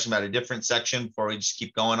ask a question about a different section before we just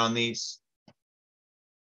keep going on these?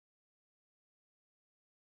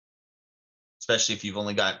 Especially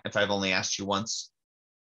if I've only asked you once.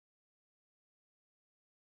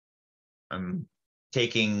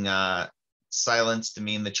 taking silence to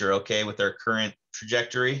mean that you're okay with our current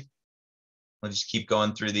trajectory. We'll just keep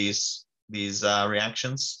going through these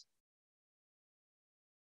reactions.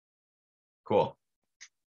 Cool.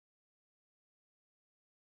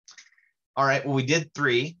 All right, well, we did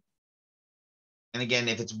 3. And again,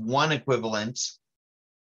 if it's 1 equivalent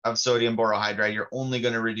of sodium borohydride, you're only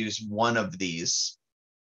going to reduce 1 of these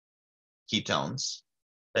ketones.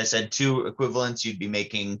 I said 2 equivalents, you'd be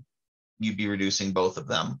reducing both of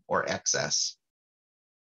them, or excess.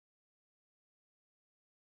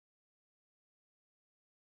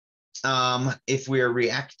 If we're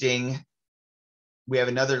reacting, we have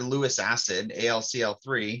another Lewis acid,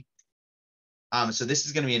 AlCl3. So this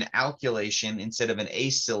is going to be an alkylation instead of an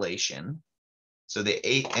acylation. So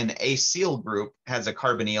an acyl group has a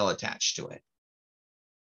carbonyl attached to it.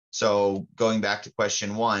 So going back to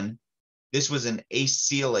question 1, this was an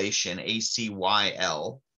acylation,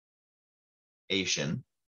 ACYL-ation,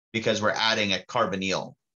 because we're adding a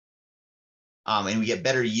carbonyl. And we get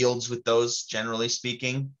better yields with those, generally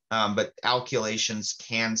speaking, but alkylations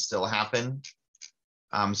can still happen.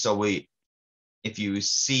 If you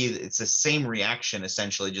see, it's the same reaction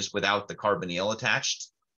essentially, just without the carbonyl attached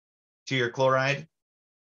to your chloride.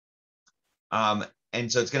 And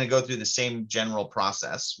so it's going to go through the same general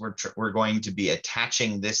process. We're going to be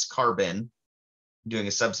attaching this carbon, doing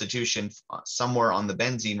a substitution somewhere on the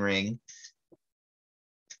benzene ring.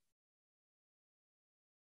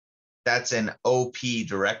 That's an OP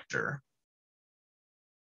director.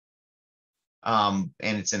 And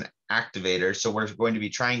it's an activator. So we're going to be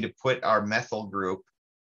trying to put our methyl group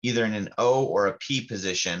either in an O or a P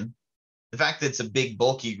position. The fact that it's a big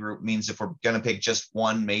bulky group means if we're going to pick just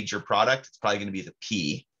one major product, it's probably going to be the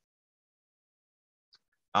P,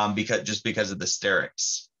 because of the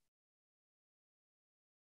sterics.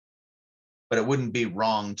 But it wouldn't be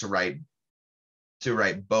wrong to write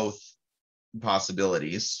both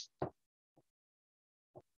possibilities.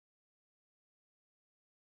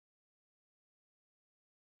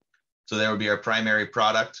 So there would be our primary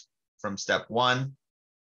product from step 1.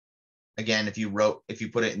 Again, if you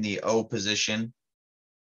put it in the O position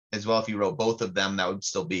as well, if you wrote both of them, that would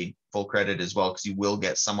still be full credit as well, because you will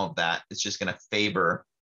get some of that. It's just going to favor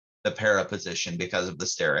the para position because of the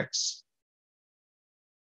sterics.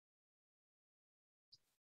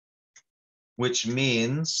 Which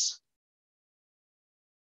means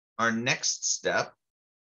our next step.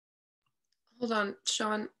 Hold on,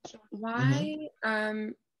 Sean. Why?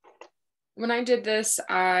 When I did this,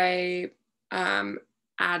 I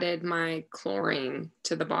added my chlorine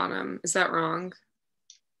to the bottom. Is that wrong?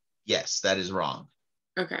 Yes, that is wrong.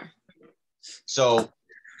 Okay. So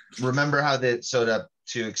remember how to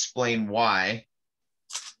explain why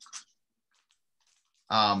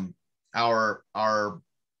our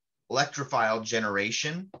electrophile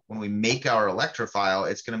generation, when we make our electrophile,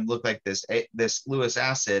 it's going to look like this. This Lewis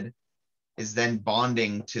acid is then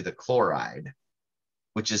bonding to the chloride,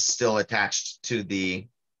 which is still attached to the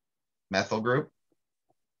methyl group.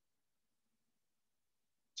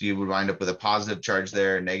 So you would wind up with a positive charge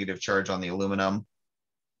there, a negative charge on the aluminum.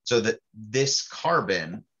 So that this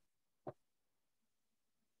carbon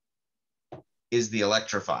is the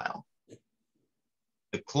electrophile.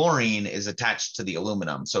 The chlorine is attached to the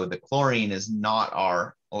aluminum. So the chlorine is not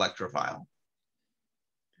our electrophile.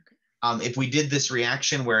 If we did this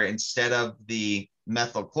reaction where instead of the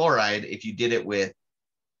methyl chloride, if you did it with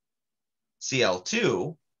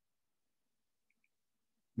Cl2,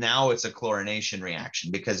 now it's a chlorination reaction,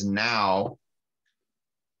 because now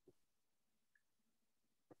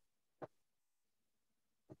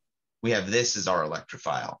we have this as our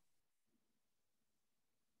electrophile.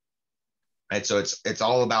 Right, so it's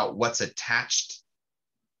all about what's attached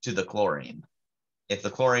to the chlorine. If the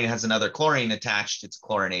chlorine has another chlorine attached, it's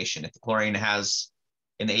chlorination. If the chlorine has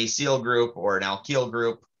an acyl group or an alkyl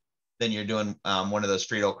group, then you're doing one of those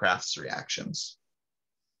Friedel-Crafts reactions.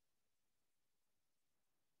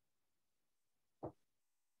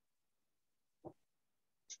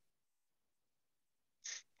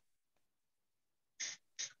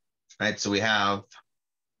 Right, so we have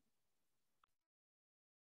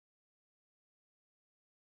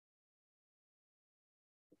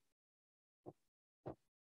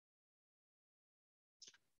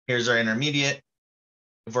here's our intermediate.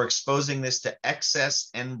 If we're exposing this to excess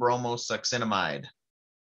N-bromosuccinimide,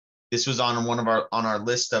 this was on our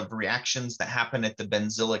list of reactions that happen at the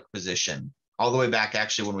benzylic position. All the way back,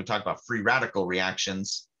 actually, when we talk about free radical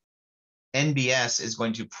reactions, NBS is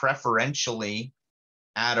going to preferentially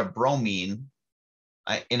add a bromine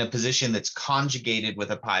in a position that's conjugated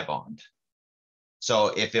with a pi bond. So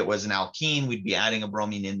if it was an alkene, we'd be adding a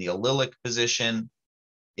bromine in the allylic position.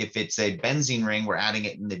 if it's a benzene ring, we're adding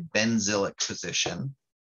it in the benzylic position.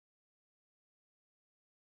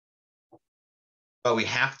 But we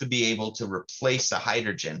have to be able to replace a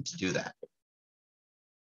hydrogen to do that.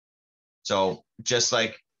 So just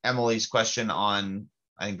like Emily's question on,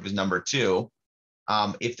 I think it was number 2,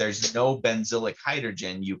 if there's no benzylic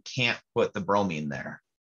hydrogen, you can't put the bromine there.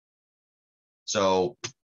 So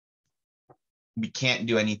we can't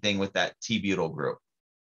do anything with that T-butyl group.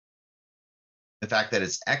 The fact that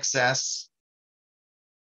it's excess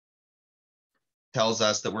tells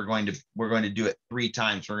us that we're going to do it 3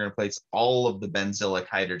 times. We're going to replace all of the benzylic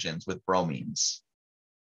hydrogens with bromines.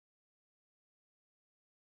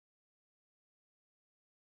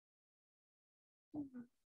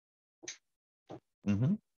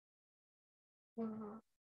 Mm-hmm. Hello.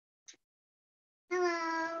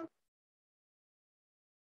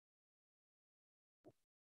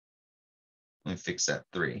 Let me fix that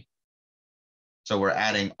 3. So we're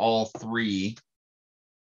adding all 3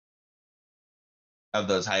 of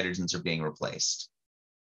those hydrogens are being replaced.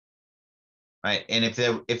 Right. And if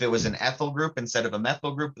it was an ethyl group instead of a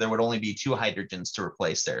methyl group, there would only be 2 hydrogens to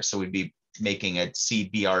replace there. So we'd be making a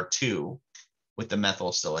CBr2 with the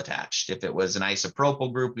methyl still attached. If it was an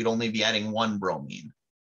isopropyl group, we'd only be adding 1 bromine.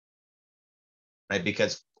 Right,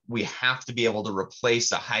 because we have to be able to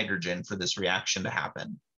replace a hydrogen for this reaction to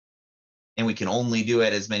happen. And we can only do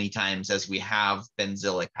it as many times as we have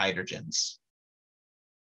benzylic hydrogens.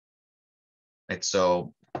 Right,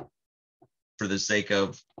 so for the sake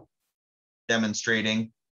of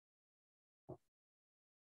demonstrating,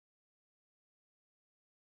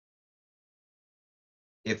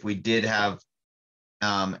 if we did have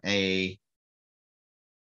a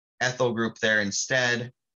ethyl group there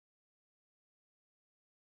instead,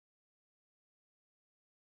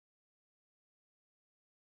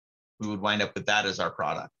 we would wind up with that as our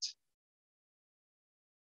product.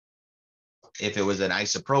 If it was an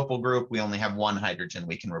isopropyl group, we only have 1 hydrogen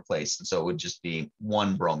we can replace. And so it would just be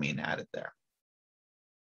 1 bromine added there.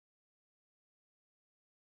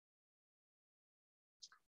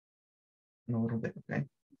 A little bit, okay.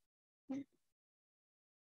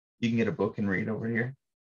 You can get a book and read over here.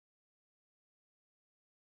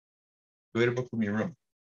 Go get a book from your room.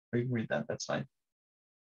 Or you can read that, that's fine.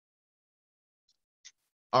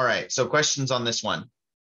 All right, so questions on this one?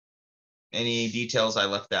 Any details I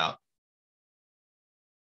left out?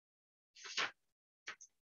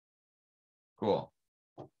 Cool.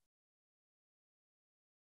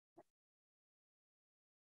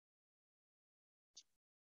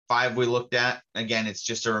 Five we looked at. Again, it's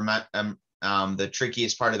just a the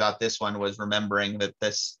trickiest part about this one was remembering that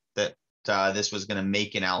this was going to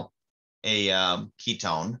make an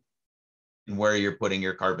ketone and where you're putting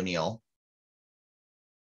your carbonyl.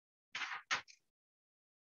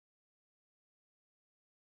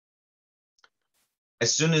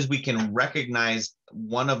 As soon as we can recognize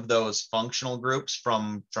one of those functional groups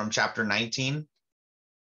from chapter 19,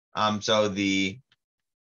 so the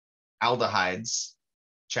aldehydes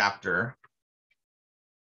chapter,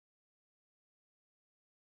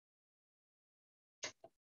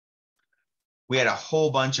 we had a whole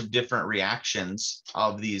bunch of different reactions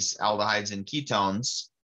of these aldehydes and ketones,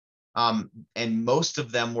 and most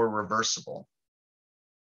of them were reversible.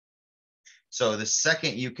 So the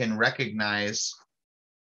second you can recognize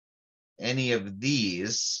any of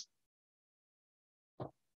these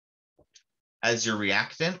as your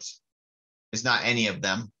reactant, is not any of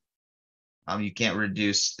them. You can't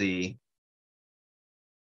reduce these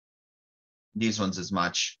ones as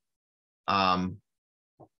much. So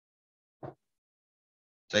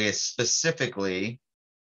I guess specifically,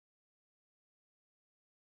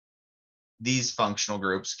 these functional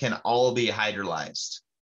groups can all be hydrolyzed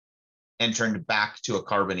and turned back to a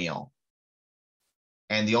carbonyl.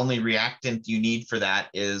 And the only reactant you need for that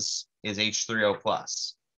is H3O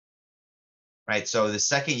plus. Right, so the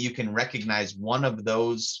second you can recognize one of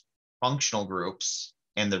those functional groups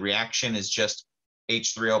and the reaction is just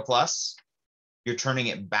H3O plus, you're turning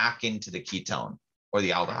it back into the ketone or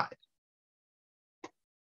the aldehyde.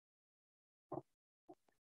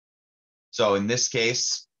 So in this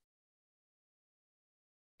case,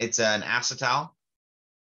 it's an acetal.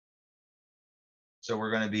 So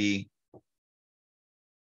we're going to be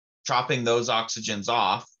chopping those oxygens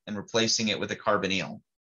off and replacing it with a carbonyl.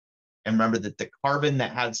 And remember that the carbon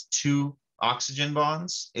that has 2 oxygen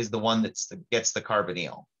bonds is the one that gets the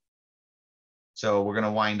carbonyl. So we're going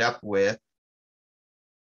to wind up with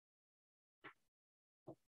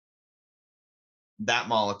that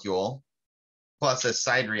molecule plus a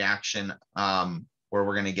side reaction where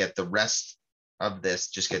we're going to get the rest of this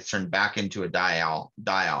just gets turned back into a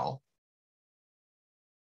diol.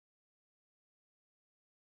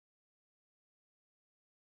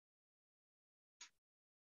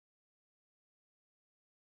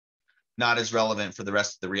 not as relevant for the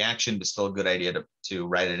rest of the reaction, but still a good idea to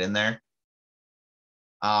write it in there.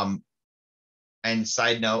 And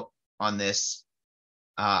side note on this,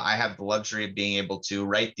 I have the luxury of being able to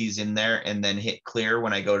write these in there and then hit clear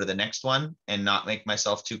when I go to the next one and not make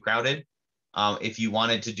myself too crowded. If you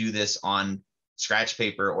wanted to do this on scratch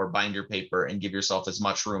paper or binder paper and give yourself as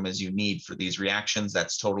much room as you need for these reactions,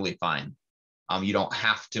 that's totally fine. You don't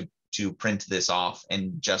have to print this off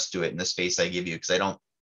and just do it in the space I give you, because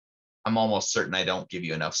I'm almost certain I don't give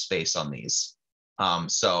you enough space on these.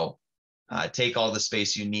 So take all the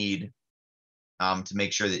space you need to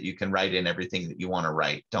make sure that you can write in everything that you want to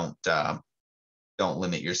write. Don't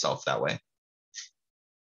limit yourself that way.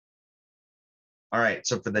 All right,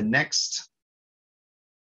 so for the next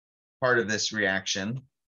part of this reaction,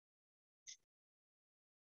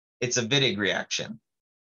 it's a Wittig reaction,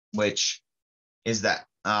 which is that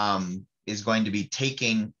is going to be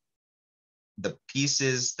taking the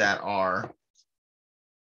pieces that are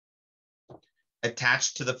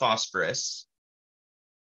attached to the phosphorus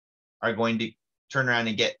are going to turn around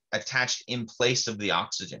and get attached in place of the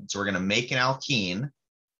oxygen. So we're going to make an alkene.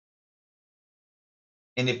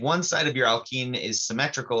 And if one side of your alkene is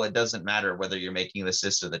symmetrical, it doesn't matter whether you're making the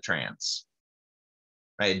cis or the trans,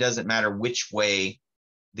 right? It doesn't matter which way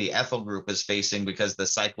the ethyl group is facing, because the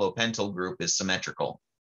cyclopentyl group is symmetrical.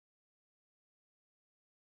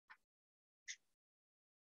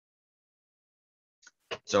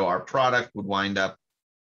 So our product would wind up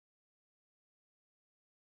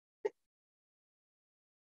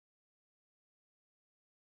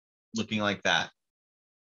looking like that.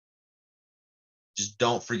 Just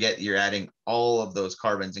don't forget you're adding all of those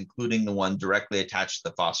carbons, including the one directly attached to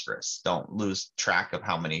the phosphorus. Don't lose track of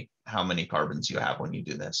how many carbons you have when you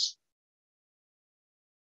do this.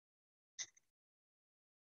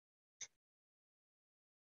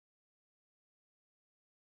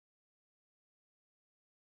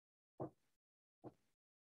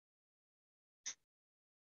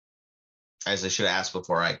 As I should have asked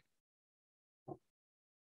before I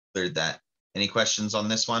cleared that. Any questions on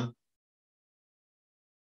this one?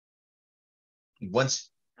 Ones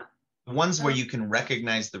where you can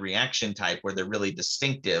recognize the reaction type, where they're really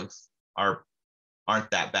distinctive, aren't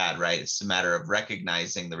that bad, right? It's a matter of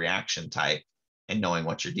recognizing the reaction type and knowing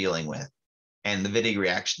what you're dealing with. And the Wittig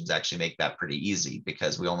reactions actually make that pretty easy,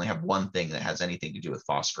 because we only have one thing that has anything to do with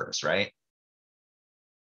phosphorus, right?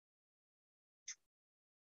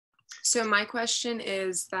 So my question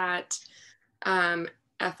is that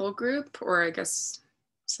ethyl group, or I guess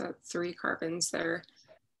so 3 carbons there,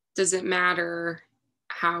 does it matter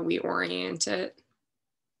how we orient it?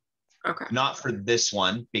 Okay. Not for this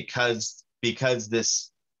one, because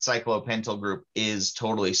this cyclopentyl group is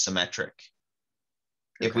totally symmetric.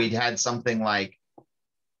 Okay. If we'd had something like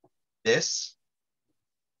this,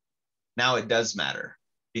 now it does matter,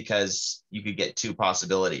 because you could get 2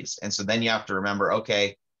 possibilities. And so then you have to remember,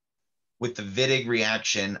 okay, with the Wittig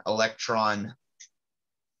reaction, electron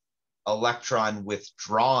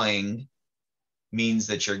withdrawing means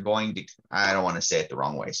that you're going to, I don't want to say it the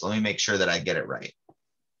wrong way, so let me make sure that I get it right.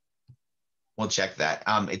 We'll check that.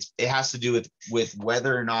 It has to do with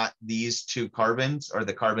whether or not these 2 carbons, or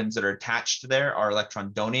the carbons that are attached there, are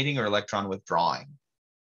electron donating or electron withdrawing.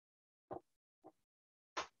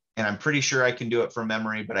 And I'm pretty sure I can do it from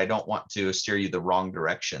memory, but I don't want to steer you the wrong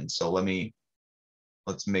direction. So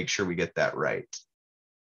let's make sure we get that right.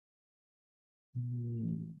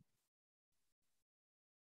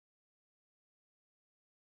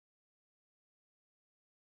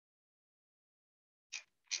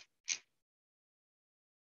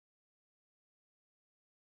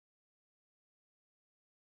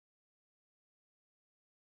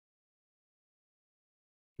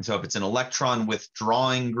 So if it's an electron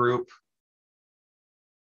withdrawing group,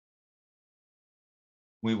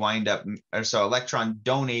 we wind up, so electron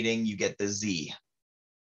donating, you get the Z.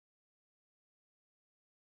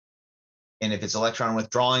 And if it's electron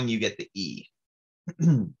withdrawing, you get the E.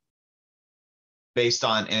 Based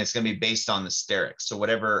on, and it's going to be based on the sterics. So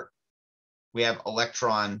whatever we have an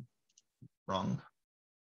electron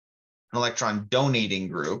donating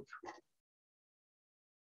group,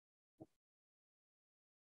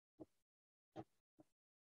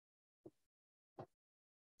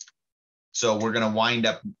 so we're going to wind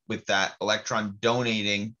up with that electron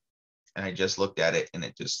donating, and I just looked at it and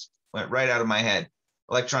it just went right out of my head.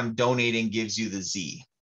 Electron donating gives you the Z.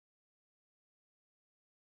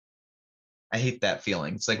 I hate that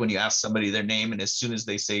feeling. It's like when you ask somebody their name, and as soon as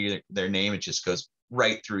they say their name, it just goes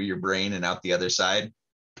right through your brain and out the other side.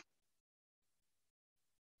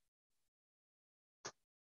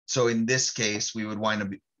 So in this case, we would wind up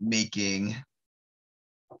making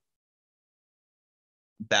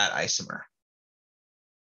that isomer.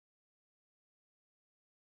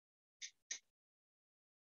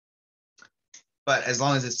 But as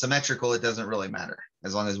long as it's symmetrical, it doesn't really matter.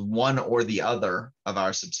 As long as one or the other of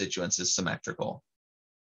our substituents is symmetrical.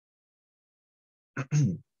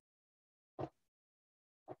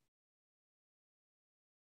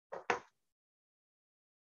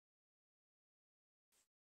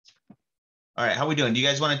 All right, how are we doing? Do you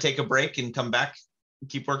guys want to take a break and come back and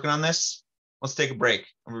keep working on this? Let's take a break.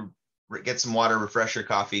 Get some water, refresher,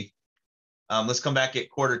 coffee. Let's come back at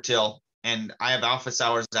 1/4 till, and I have office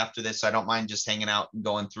hours after this, so I don't mind just hanging out and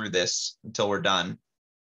going through this until we're done.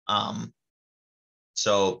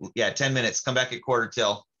 So yeah, 10 minutes. Come back at 1/4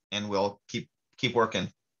 till, and we'll keep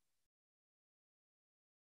working.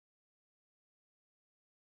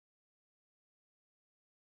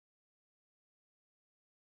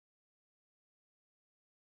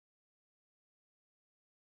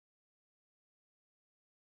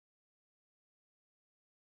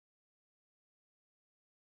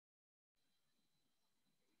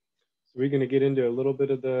 So we're going to get into a little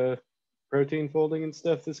bit of the protein folding and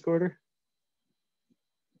stuff this quarter?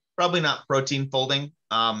 Probably not protein folding.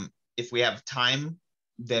 If we have time,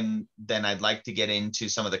 then I'd like to get into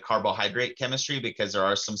some of the carbohydrate chemistry, because there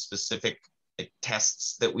are some specific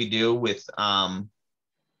tests that we do with that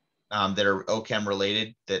are OChem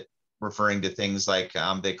related, that referring to things like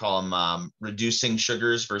they call them reducing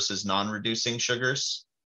sugars versus non-reducing sugars,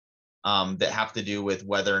 that have to do with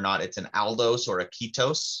whether or not it's an aldose or a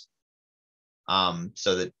ketose.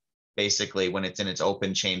 So that basically when it's in its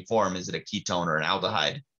open chain form, is it a ketone or an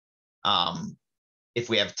aldehyde? If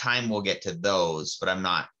we have time, we'll get to those, but I'm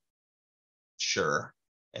not sure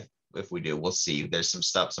if we do. We'll see. There's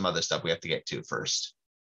some other stuff we have to get to first.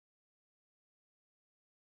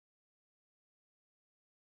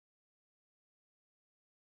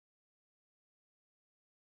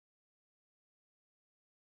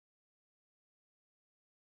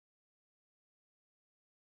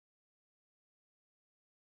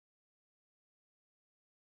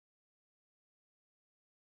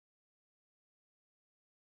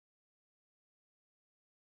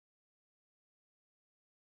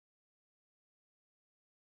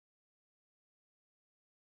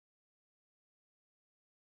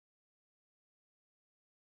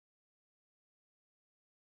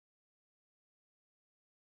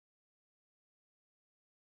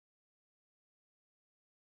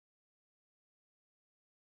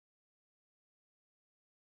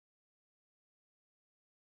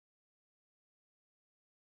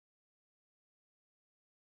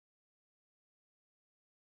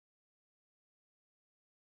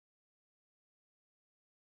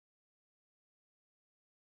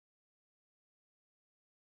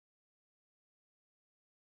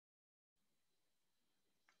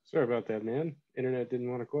 Sorry about that, man. Internet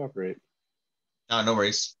didn't want to cooperate. No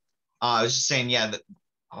worries. I was just saying, yeah, that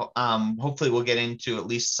hopefully we'll get into at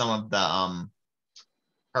least some of the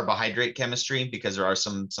carbohydrate chemistry, because there are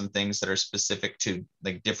some things that are specific to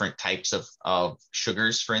like different types of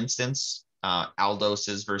sugars, for instance,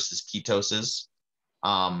 aldoses versus ketoses,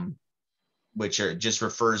 which are just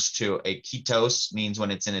refers to a ketose means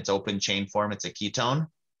when it's in its open chain form, it's a ketone,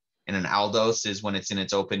 and an aldose is when it's in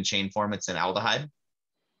its open chain form, it's an aldehyde.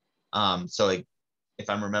 So if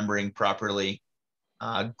I'm remembering properly,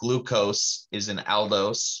 glucose is an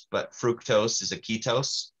aldose, but fructose is a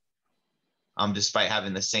ketose. Despite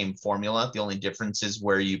having the same formula, the only difference is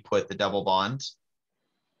where you put the double bond.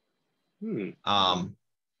 And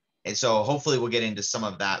so hopefully we'll get into some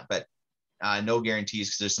of that, but no guarantees,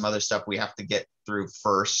 because there's some other stuff we have to get through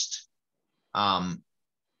first.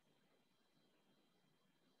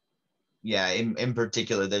 Yeah, in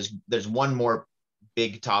particular, there's one more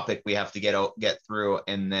big topic we have to get through,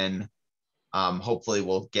 and then hopefully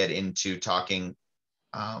we'll get into talking.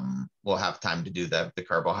 We'll have time to do the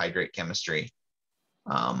carbohydrate chemistry.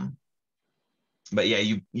 But yeah,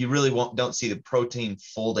 you really don't see the protein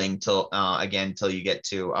folding till you get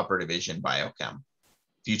to upper division biochem.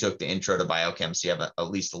 If you took the intro to biochem, so you have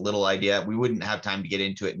at least a little idea. We wouldn't have time to get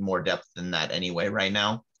into it in more depth than that anyway right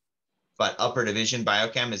now. But upper division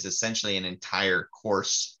biochem is essentially an entire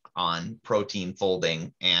course on protein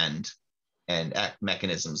folding and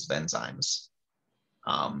mechanisms of enzymes.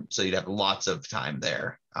 So you'd have lots of time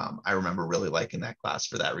there. I remember really liking that class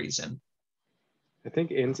for that reason. I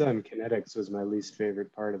think enzyme kinetics was my least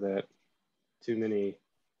favorite part of that. Too many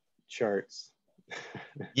charts.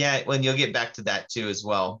 Yeah, when you'll get back to that too as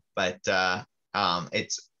well. But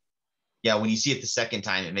it's, yeah, when you see it the second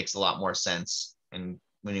time, it makes a lot more sense. And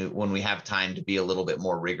when we have time to be a little bit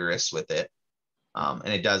more rigorous with it,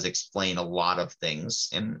 and it does explain a lot of things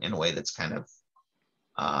in a way that's kind of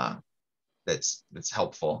that's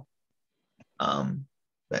helpful.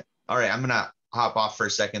 But all right, I'm gonna hop off for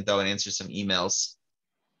a second though and answer some emails.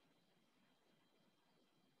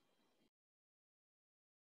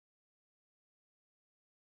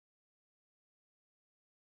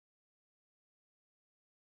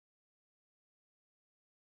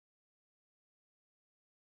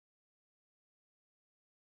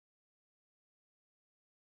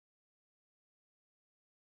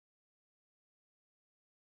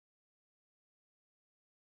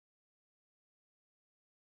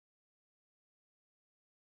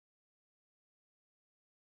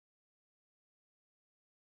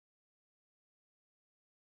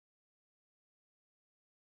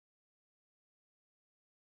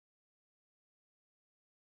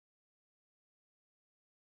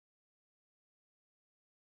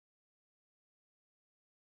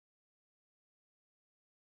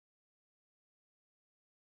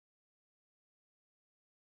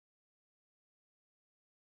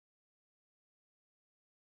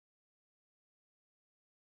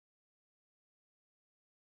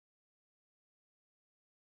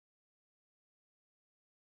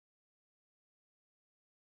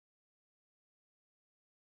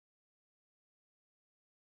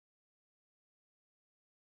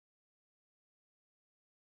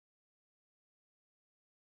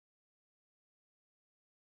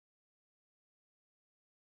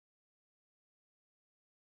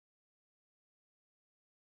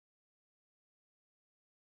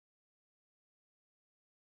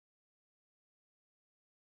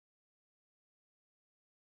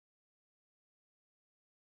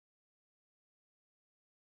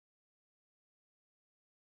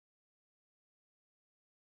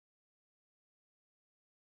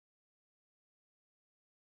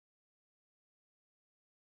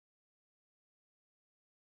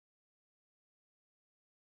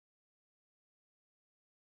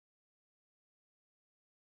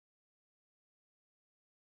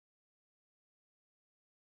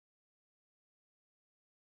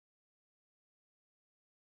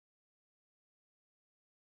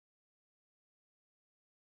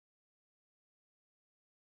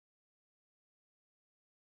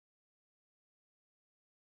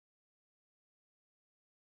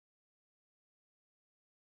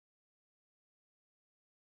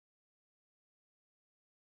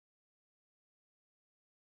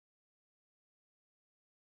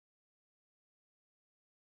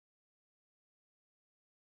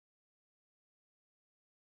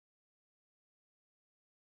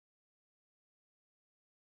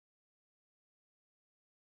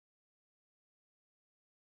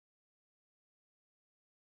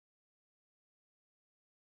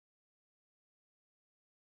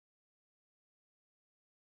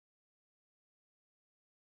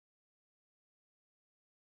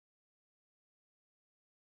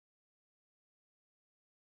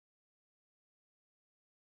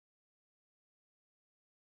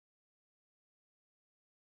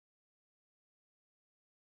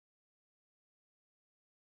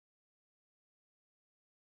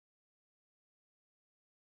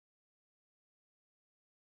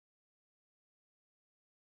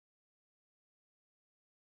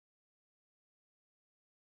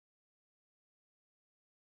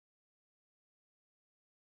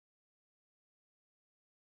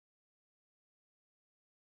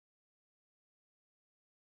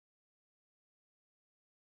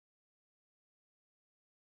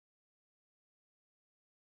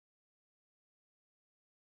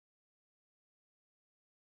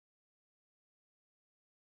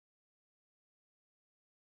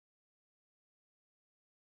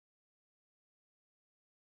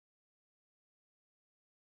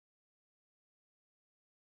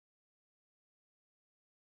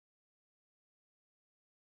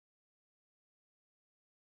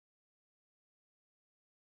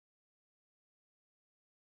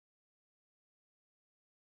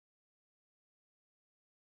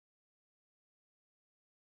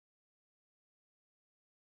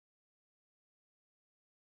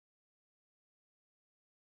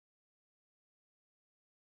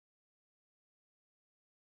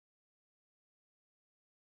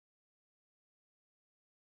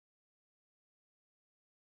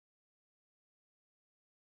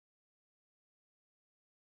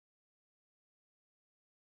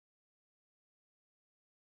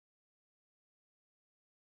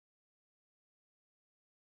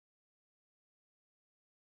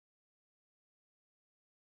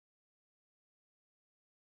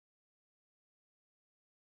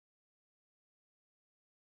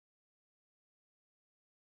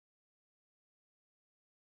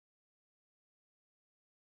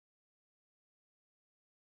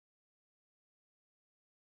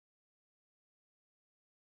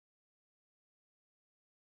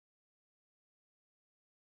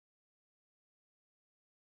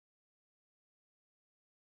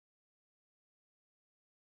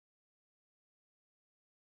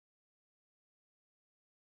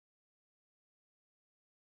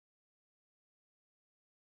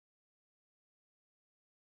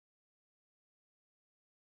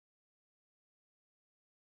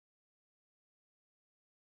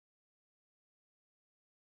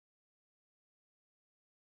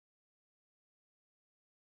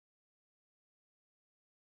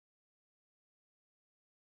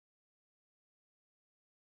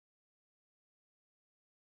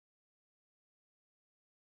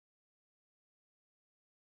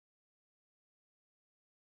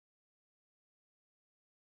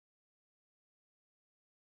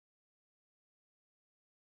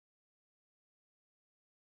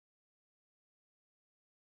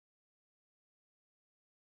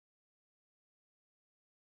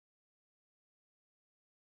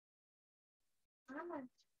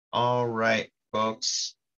 All right,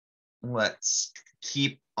 folks, let's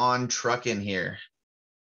keep on trucking here.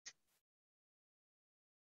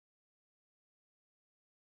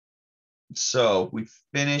 So we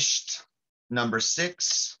finished number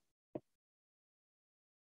 6.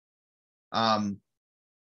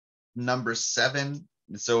 Number 7.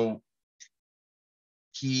 So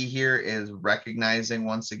key here is recognizing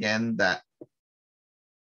once again that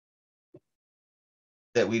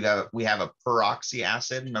we have a peroxy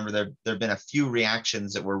acid. Remember, there have been a few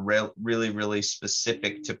reactions that were really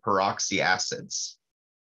specific to peroxy acids.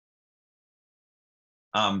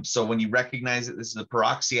 So when you recognize that this is a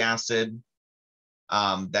peroxy acid,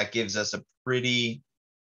 that gives us a pretty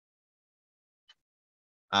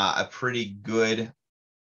good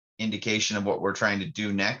indication of what we're trying to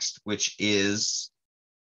do next, which is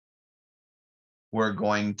we're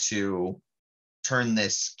going to turn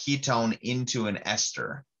this ketone into an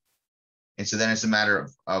ester. And so then it's a matter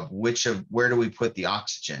of where do we put the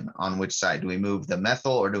oxygen on which side? Do we move the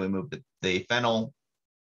methyl or do we move the phenyl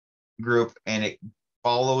group? And it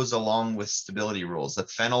follows along with stability rules. The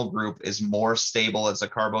phenyl group is more stable as a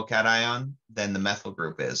carbocation than the methyl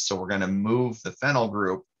group is. So we're going to move the phenyl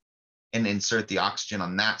group and insert the oxygen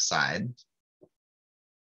on that side.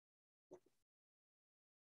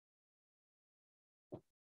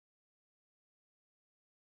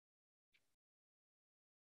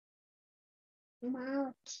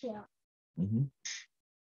 Mm-hmm.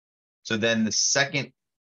 So then the second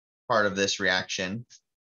part of this reaction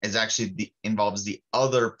is actually involves the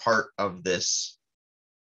other part of this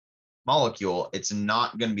molecule. It's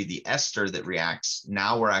not going to be the ester that reacts.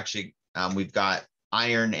 Now we're actually, we've got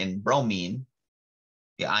iron and bromine.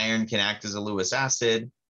 The iron can act as a Lewis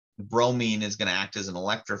acid. The bromine is going to act as an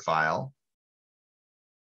electrophile.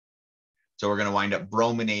 So we're going to wind up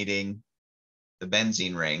brominating the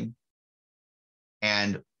benzene ring.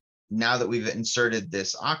 And now that we've inserted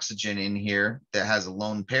this oxygen in here that has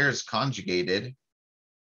lone pairs conjugated,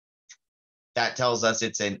 that tells us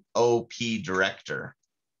it's an OP director.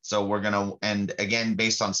 So we're going to, and again,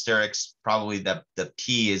 based on sterics, probably the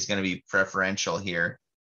P is going to be preferential here.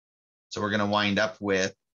 So we're going to wind up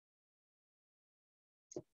with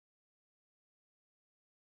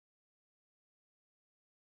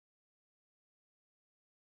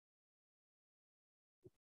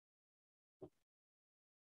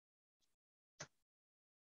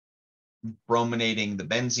brominating the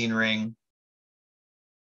benzene ring,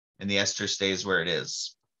 and the ester stays where it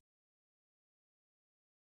is.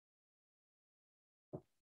 All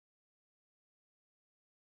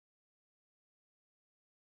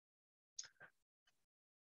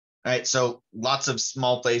right, so lots of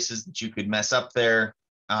small places that you could mess up there.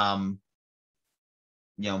 Don't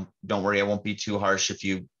worry, I won't be too harsh if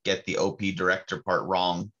you get the OP director part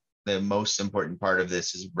wrong. The most important part of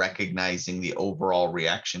this is recognizing the overall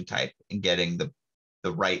reaction type and getting the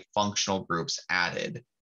right functional groups added.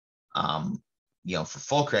 For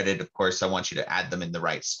full credit, of course, I want you to add them in the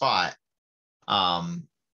right spot.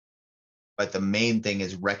 But the main thing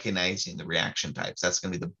is recognizing the reaction types. That's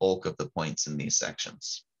going to be the bulk of the points in these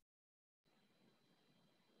sections.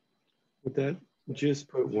 Would that just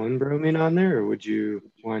put one bromine on there, or would you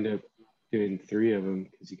wind up doing 3 of them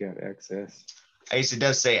because you got excess? I guess it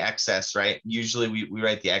does say excess, right? Usually we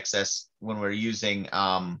write the excess when we're using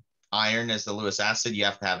iron as the Lewis acid. You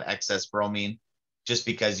have to have excess bromine, just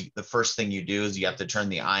because the first thing you do is you have to turn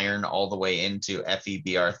the iron all the way into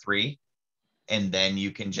FeBr3, and then you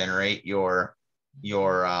can generate your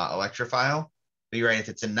electrophile. But you're right, if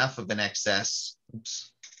it's enough of an excess,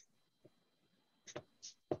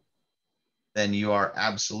 then you are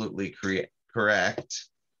absolutely correct.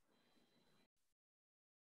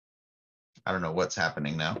 I don't know what's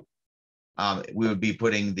happening now. We would be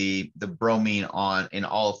putting the bromine on in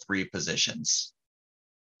all 3 positions.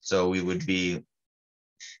 So we would be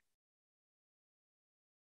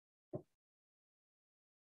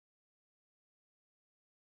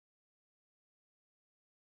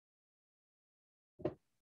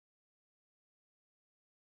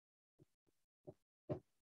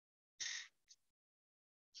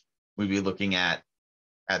looking at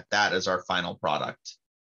that as our final product.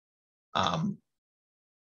 And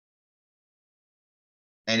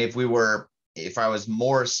if I was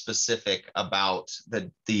more specific about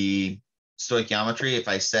the stoichiometry, if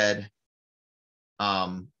I said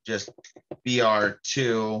just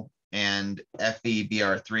Br2 and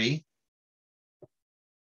FeBr3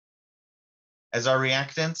 as our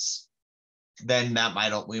reactants, then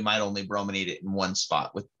we might only brominate it in one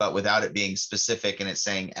spot. But without it being specific and it's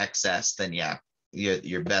saying excess, then yeah,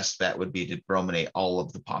 your best bet would be to brominate all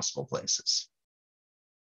of the possible places.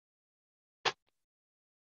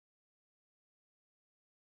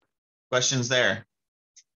 Questions there?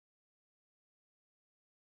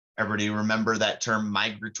 Everybody remember that term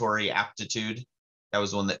migratory aptitude? That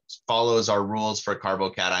was one that follows our rules for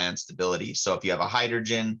carbocation stability. So if you have a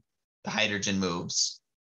hydrogen, the hydrogen moves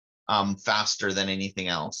faster than anything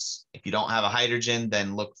else. If you don't have a hydrogen,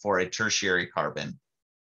 then look for a tertiary carbon,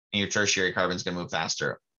 and your tertiary carbon is going to move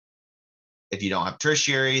faster. If you don't have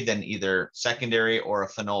tertiary, then either secondary or a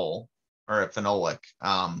phenol or a phenolic.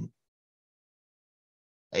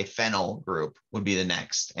 A phenyl group would be the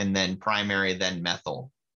next, and then primary, then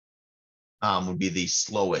methyl would be the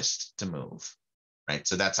slowest to move, right?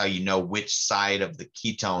 So that's how you know which side of the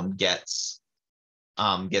ketone gets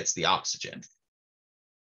the oxygen.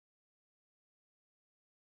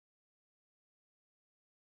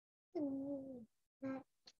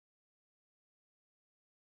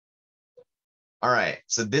 All right,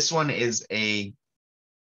 so this one is a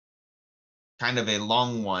kind of a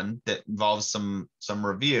long one that involves some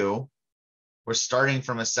review. We're starting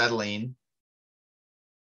from acetylene,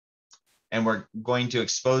 and we're going to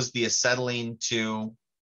expose the acetylene to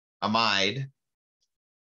amide.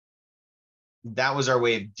 That was our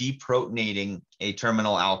way of deprotonating a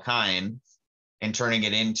terminal alkyne and turning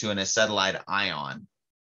it into an acetylide ion,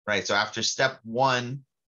 right? So after step one,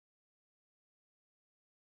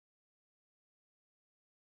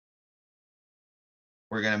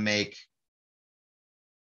 we're going to make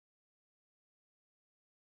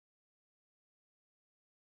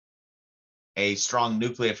a strong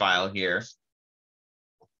nucleophile here,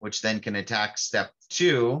 which then can attack step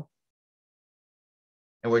two.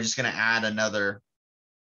 And we're just going to add another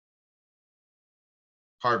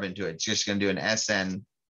carbon to it. It's just going to do an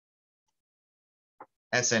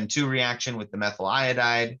SN2 reaction with the methyl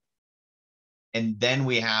iodide. And then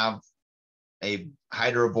we have a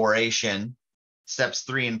hydroboration. Steps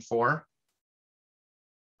 3 and 4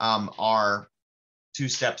 are 2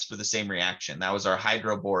 steps for the same reaction. That was our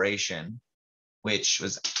hydroboration, which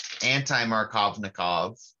was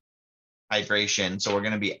anti-Markovnikov hydration. So we're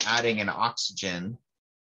going to be adding an oxygen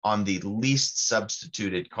on the least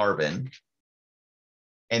substituted carbon.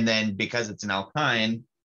 And then because it's an alkyne,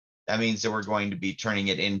 that means that we're going to be turning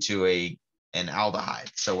it into an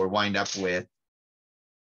aldehyde. So we're wind up with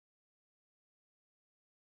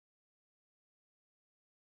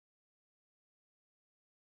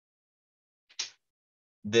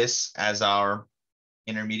this as our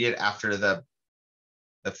intermediate after the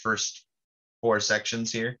first 4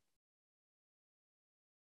 sections here.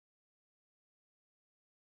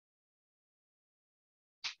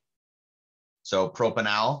 So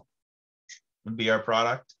propanal would be our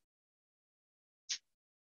product.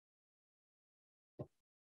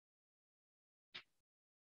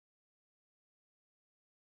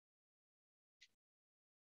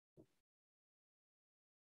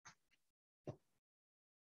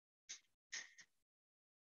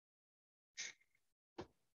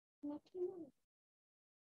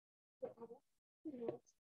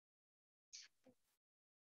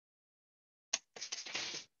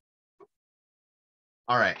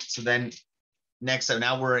 All right, so then next up,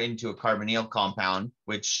 now we're into a carbonyl compound,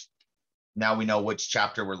 which now we know which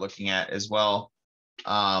chapter we're looking at as well.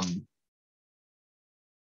 So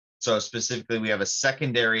specifically, we have a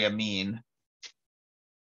secondary amine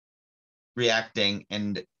reacting,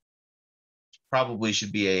 and probably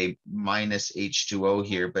should be a minus H2O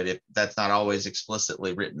here, but that's not always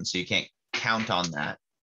explicitly written, so you can't count on that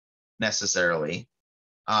necessarily.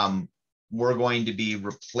 We're going to be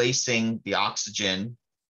replacing the oxygen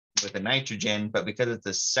with a nitrogen, but because it's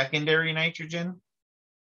a secondary nitrogen,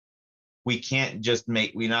 we can't just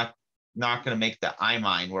we're not going to make the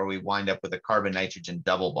imine where we wind up with a carbon nitrogen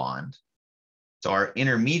double bond. So our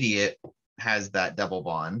intermediate has that double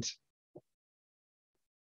bond.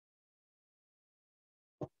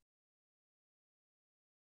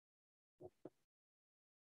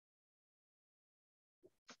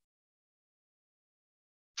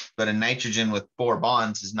 But a nitrogen with 4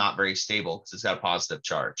 bonds is not very stable because it's got a positive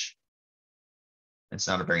charge. It's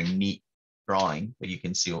not a very neat drawing, but you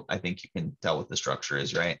can see, I think you can tell what the structure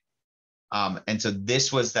is, right? And so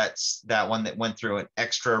this was that one that went through an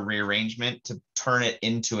extra rearrangement to turn it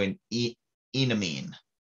into an enamine.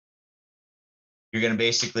 You're going to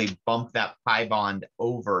basically bump that pi bond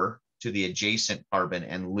over to the adjacent carbon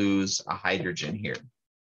and lose a hydrogen here.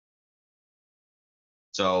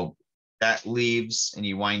 So that leaves, and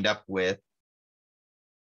you wind up with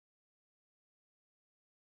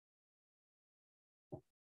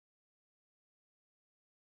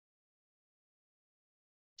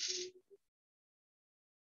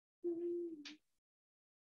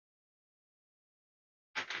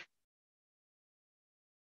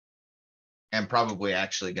and probably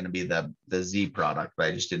actually going to be the Z product, but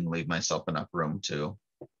I just didn't leave myself enough room to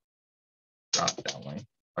draw it that way.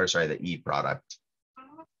 Or sorry, the E product.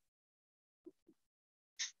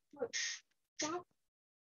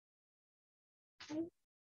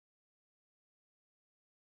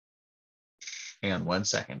 Hang on 1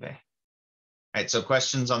 second, All right, so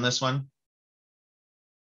questions on this one?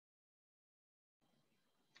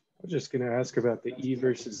 I'm just going to ask about the E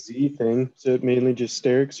versus Z thing. So it mainly just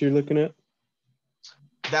sterics you're looking at?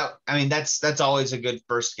 That, I mean, that's always a good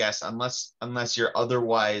first guess, unless you're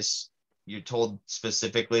otherwise, you're told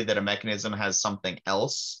specifically that a mechanism has something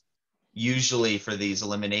else. Usually for these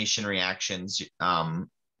elimination reactions,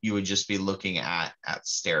 you would just be looking at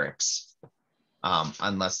sterics,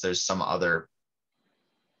 unless there's some other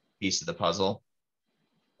piece of the puzzle.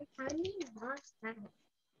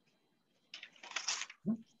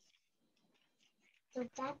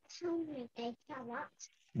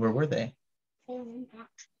 Where were they?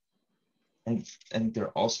 And they're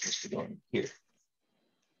all supposed to go in here.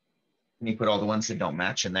 Can you put all the ones that don't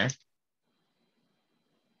match in there?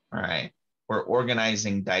 All right, we're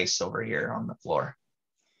organizing dice over here on the floor.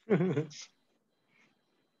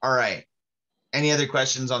 All right. Any other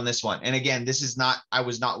questions on this one? And again, this is not, I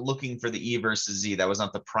was not looking for the E versus Z. That was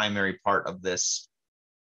not the primary part of this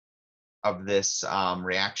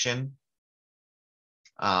reaction.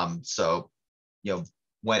 So, you know,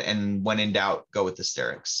 when in doubt, go with the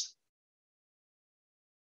sterics.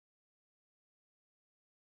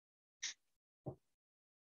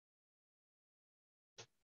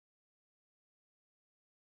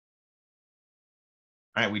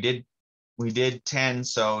 All right, we did 10,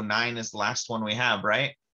 so 9 is the last one we have,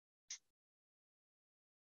 right?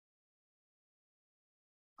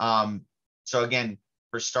 So again,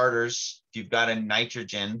 for starters, if you've got a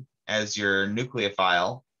nitrogen as your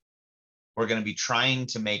nucleophile, we're going to be trying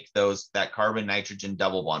to make that carbon nitrogen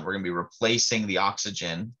double bond. We're going to be replacing the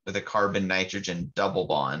oxygen with a carbon nitrogen double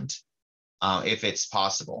bond, if it's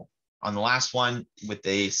possible. On the last one, with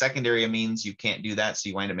the secondary amines, you can't do that, so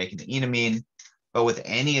you wind up making the enamine. But with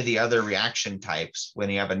any of the other reaction types, when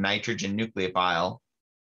you have a nitrogen nucleophile,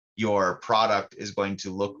 your product is going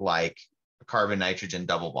to look like a carbon nitrogen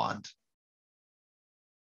double bond.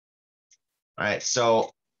 All right,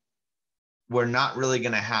 so we're not really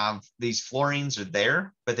going to have, these fluorines are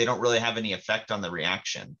there, but they don't really have any effect on the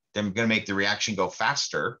reaction. They're going to make the reaction go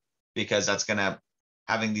faster, because that's going to,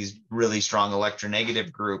 having these really strong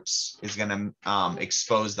electronegative groups is going to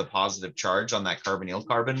expose the positive charge on that carbonyl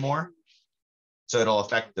carbon more. So it'll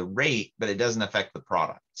affect the rate, but it doesn't affect the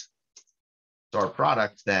product. So our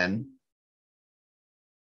product then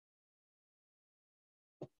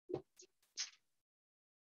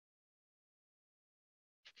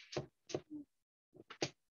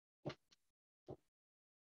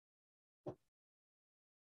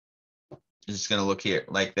is just going to look here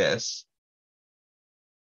like this.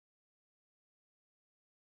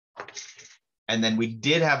 And then we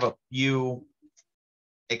did have a few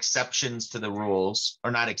exceptions to the rules,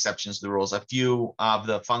 or not exceptions to the rules, a few of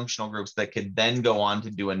the functional groups that could then go on to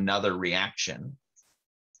do another reaction,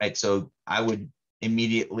 right? So I would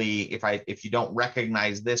immediately, if you don't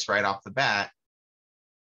recognize this right off the bat,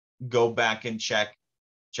 go back and check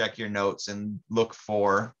your notes and look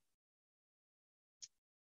for,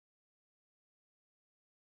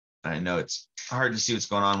 I know it's hard to see what's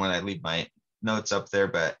going on when I leave my notes up there,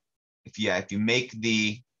 but if you make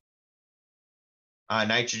the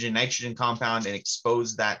nitrogen compound and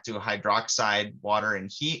expose that to hydroxide, water, and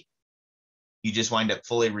heat, you just wind up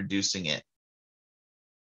fully reducing it.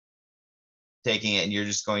 Taking it, and you're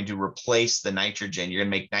just going to replace the nitrogen. You're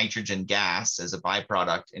going to make nitrogen gas as a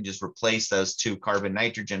byproduct and just replace those two carbon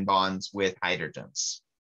nitrogen bonds with hydrogens.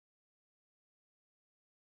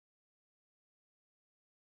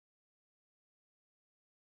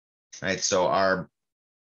 Right, so our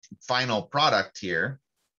final product here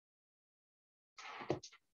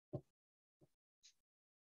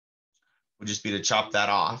would just be to chop that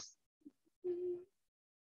off.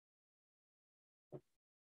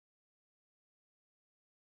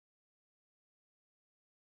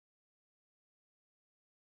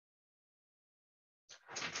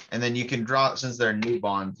 And then you can draw, since they're new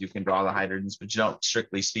bonds, you can draw the hydrogens, but you don't,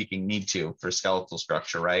 strictly speaking, need to for skeletal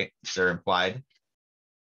structure, right? They're implied.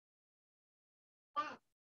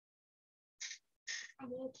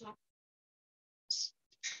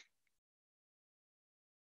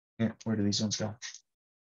 Yeah, where do these ones go?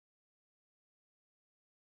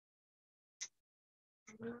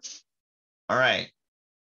 All right,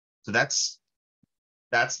 so that's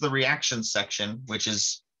the reaction section, which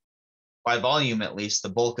is by volume at least the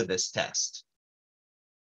bulk of this test.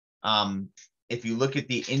 If you look at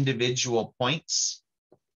the individual points,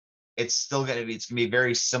 it's going to be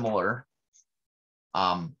very similar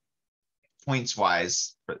points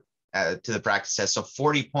wise to the practice test. So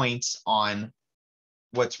 40 points on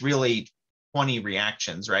what's really 20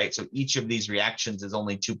 reactions, right? So each of these reactions is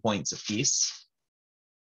only 2 points apiece.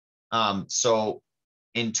 So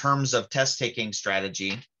in terms of test taking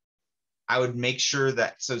strategy, I would make sure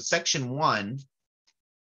that, so section 1,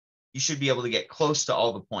 you should be able to get close to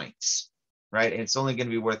all the points, right? And it's only going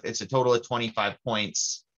to be worth, it's a total of 25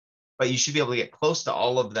 points, but you should be able to get close to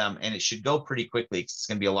all of them, and it should go pretty quickly because it's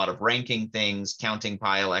going to be a lot of ranking things, counting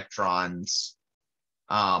pi electrons.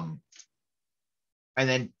 And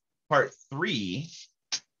then part 3,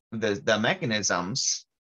 the mechanisms,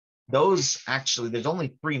 those actually, there's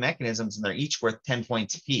only 3 mechanisms and they're each worth 10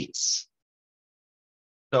 points apiece.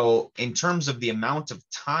 So in terms of the amount of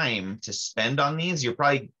time to spend on these, you're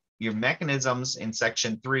probably, your mechanisms in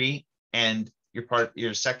section 3 and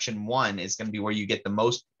your section 1 is going to be where you get the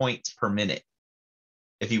most points per minute,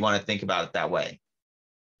 if you want to think about it that way,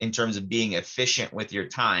 in terms of being efficient with your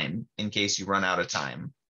time in case you run out of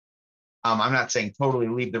time. I'm not saying totally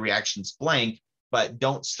leave the reactions blank, but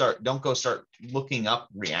don't go start looking up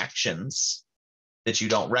reactions that you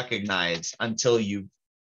don't recognize until you've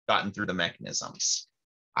gotten through the mechanisms.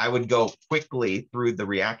 I would go quickly through the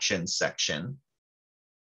reactions section.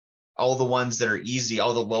 All the ones that are easy,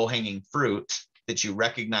 all the low-hanging fruit that you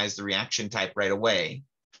recognize the reaction type right away,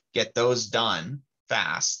 get those done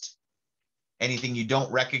fast. Anything you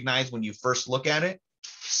don't recognize when you first look at it,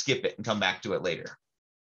 skip it and come back to it later.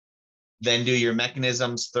 Then do your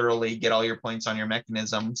mechanisms thoroughly, get all your points on your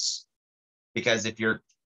mechanisms, because if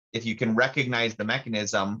you can recognize the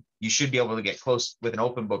mechanism, you should be able to get close with an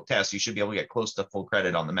open book test. You should be able to get close to full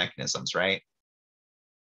credit on the mechanisms, right?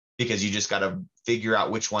 Because you just got to figure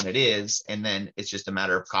out which one it is, and then it's just a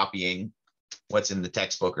matter of copying what's in the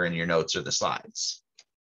textbook or in your notes or the slides.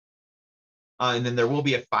 And then there will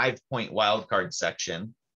be a 5-point wildcard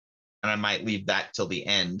section, and I might leave that till the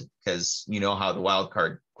end because you know how the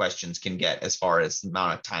wildcard questions can get as far as the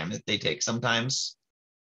amount of time that they take sometimes.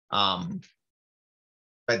 But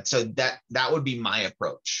so that would be my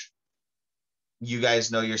approach. You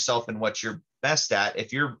guys know yourself and what you're best at.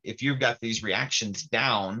 If you've got these reactions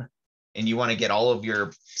down and you want to get all of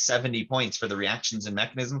your 70 points for the reactions and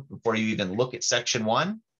mechanisms before you even look at section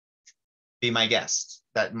 1, be my guest.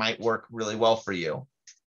 That might work really well for you,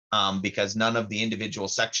 because none of the individual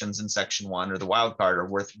sections in section 1 or the wild card are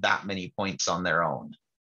worth that many points on their own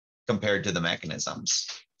compared to the mechanisms.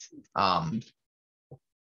 But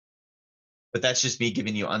that's just me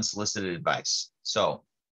giving you unsolicited advice. So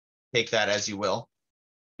take that as you will,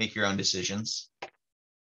 make your own decisions.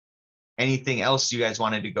 Anything else you guys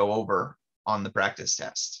wanted to go over on the practice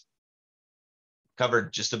test?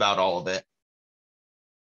 Covered just about all of it.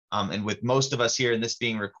 And with most of us here and this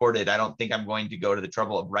being recorded, I don't think I'm going to go to the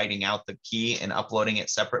trouble of writing out the key and uploading it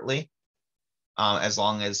separately. As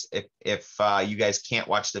long as if you guys can't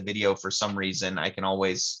watch the video for some reason, I can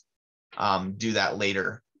always do that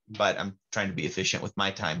later, but I'm trying to be efficient with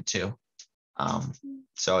my time too.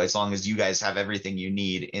 So as long as you guys have everything you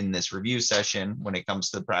need in this review session, when it comes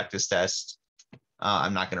to the practice test,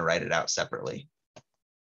 I'm not going to write it out separately.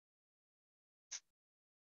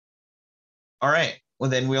 All right. Well,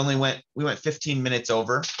 then we went 15 minutes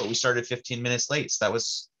over, but we started 15 minutes late. So that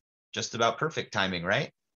was just about perfect timing,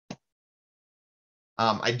 right?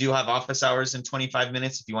 I do have office hours in 25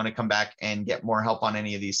 minutes. If you want to come back and get more help on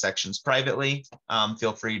any of these sections privately,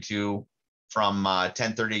 feel free to, from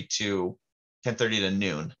 10:30 to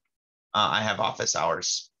noon. I have office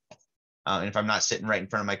hours. And if I'm not sitting right in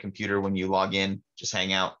front of my computer when you log in, just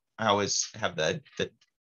hang out. I always have the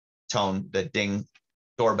tone, the ding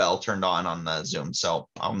doorbell turned on the Zoom, so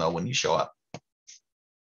I'll know when you show up.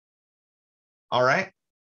 All right,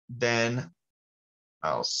 then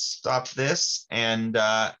I'll stop this, and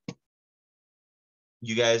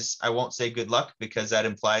you guys, I won't say good luck because that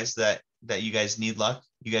implies that you guys need luck.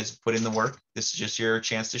 You guys have put in the work. This is just your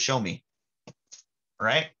chance to show me. All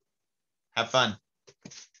right, have fun.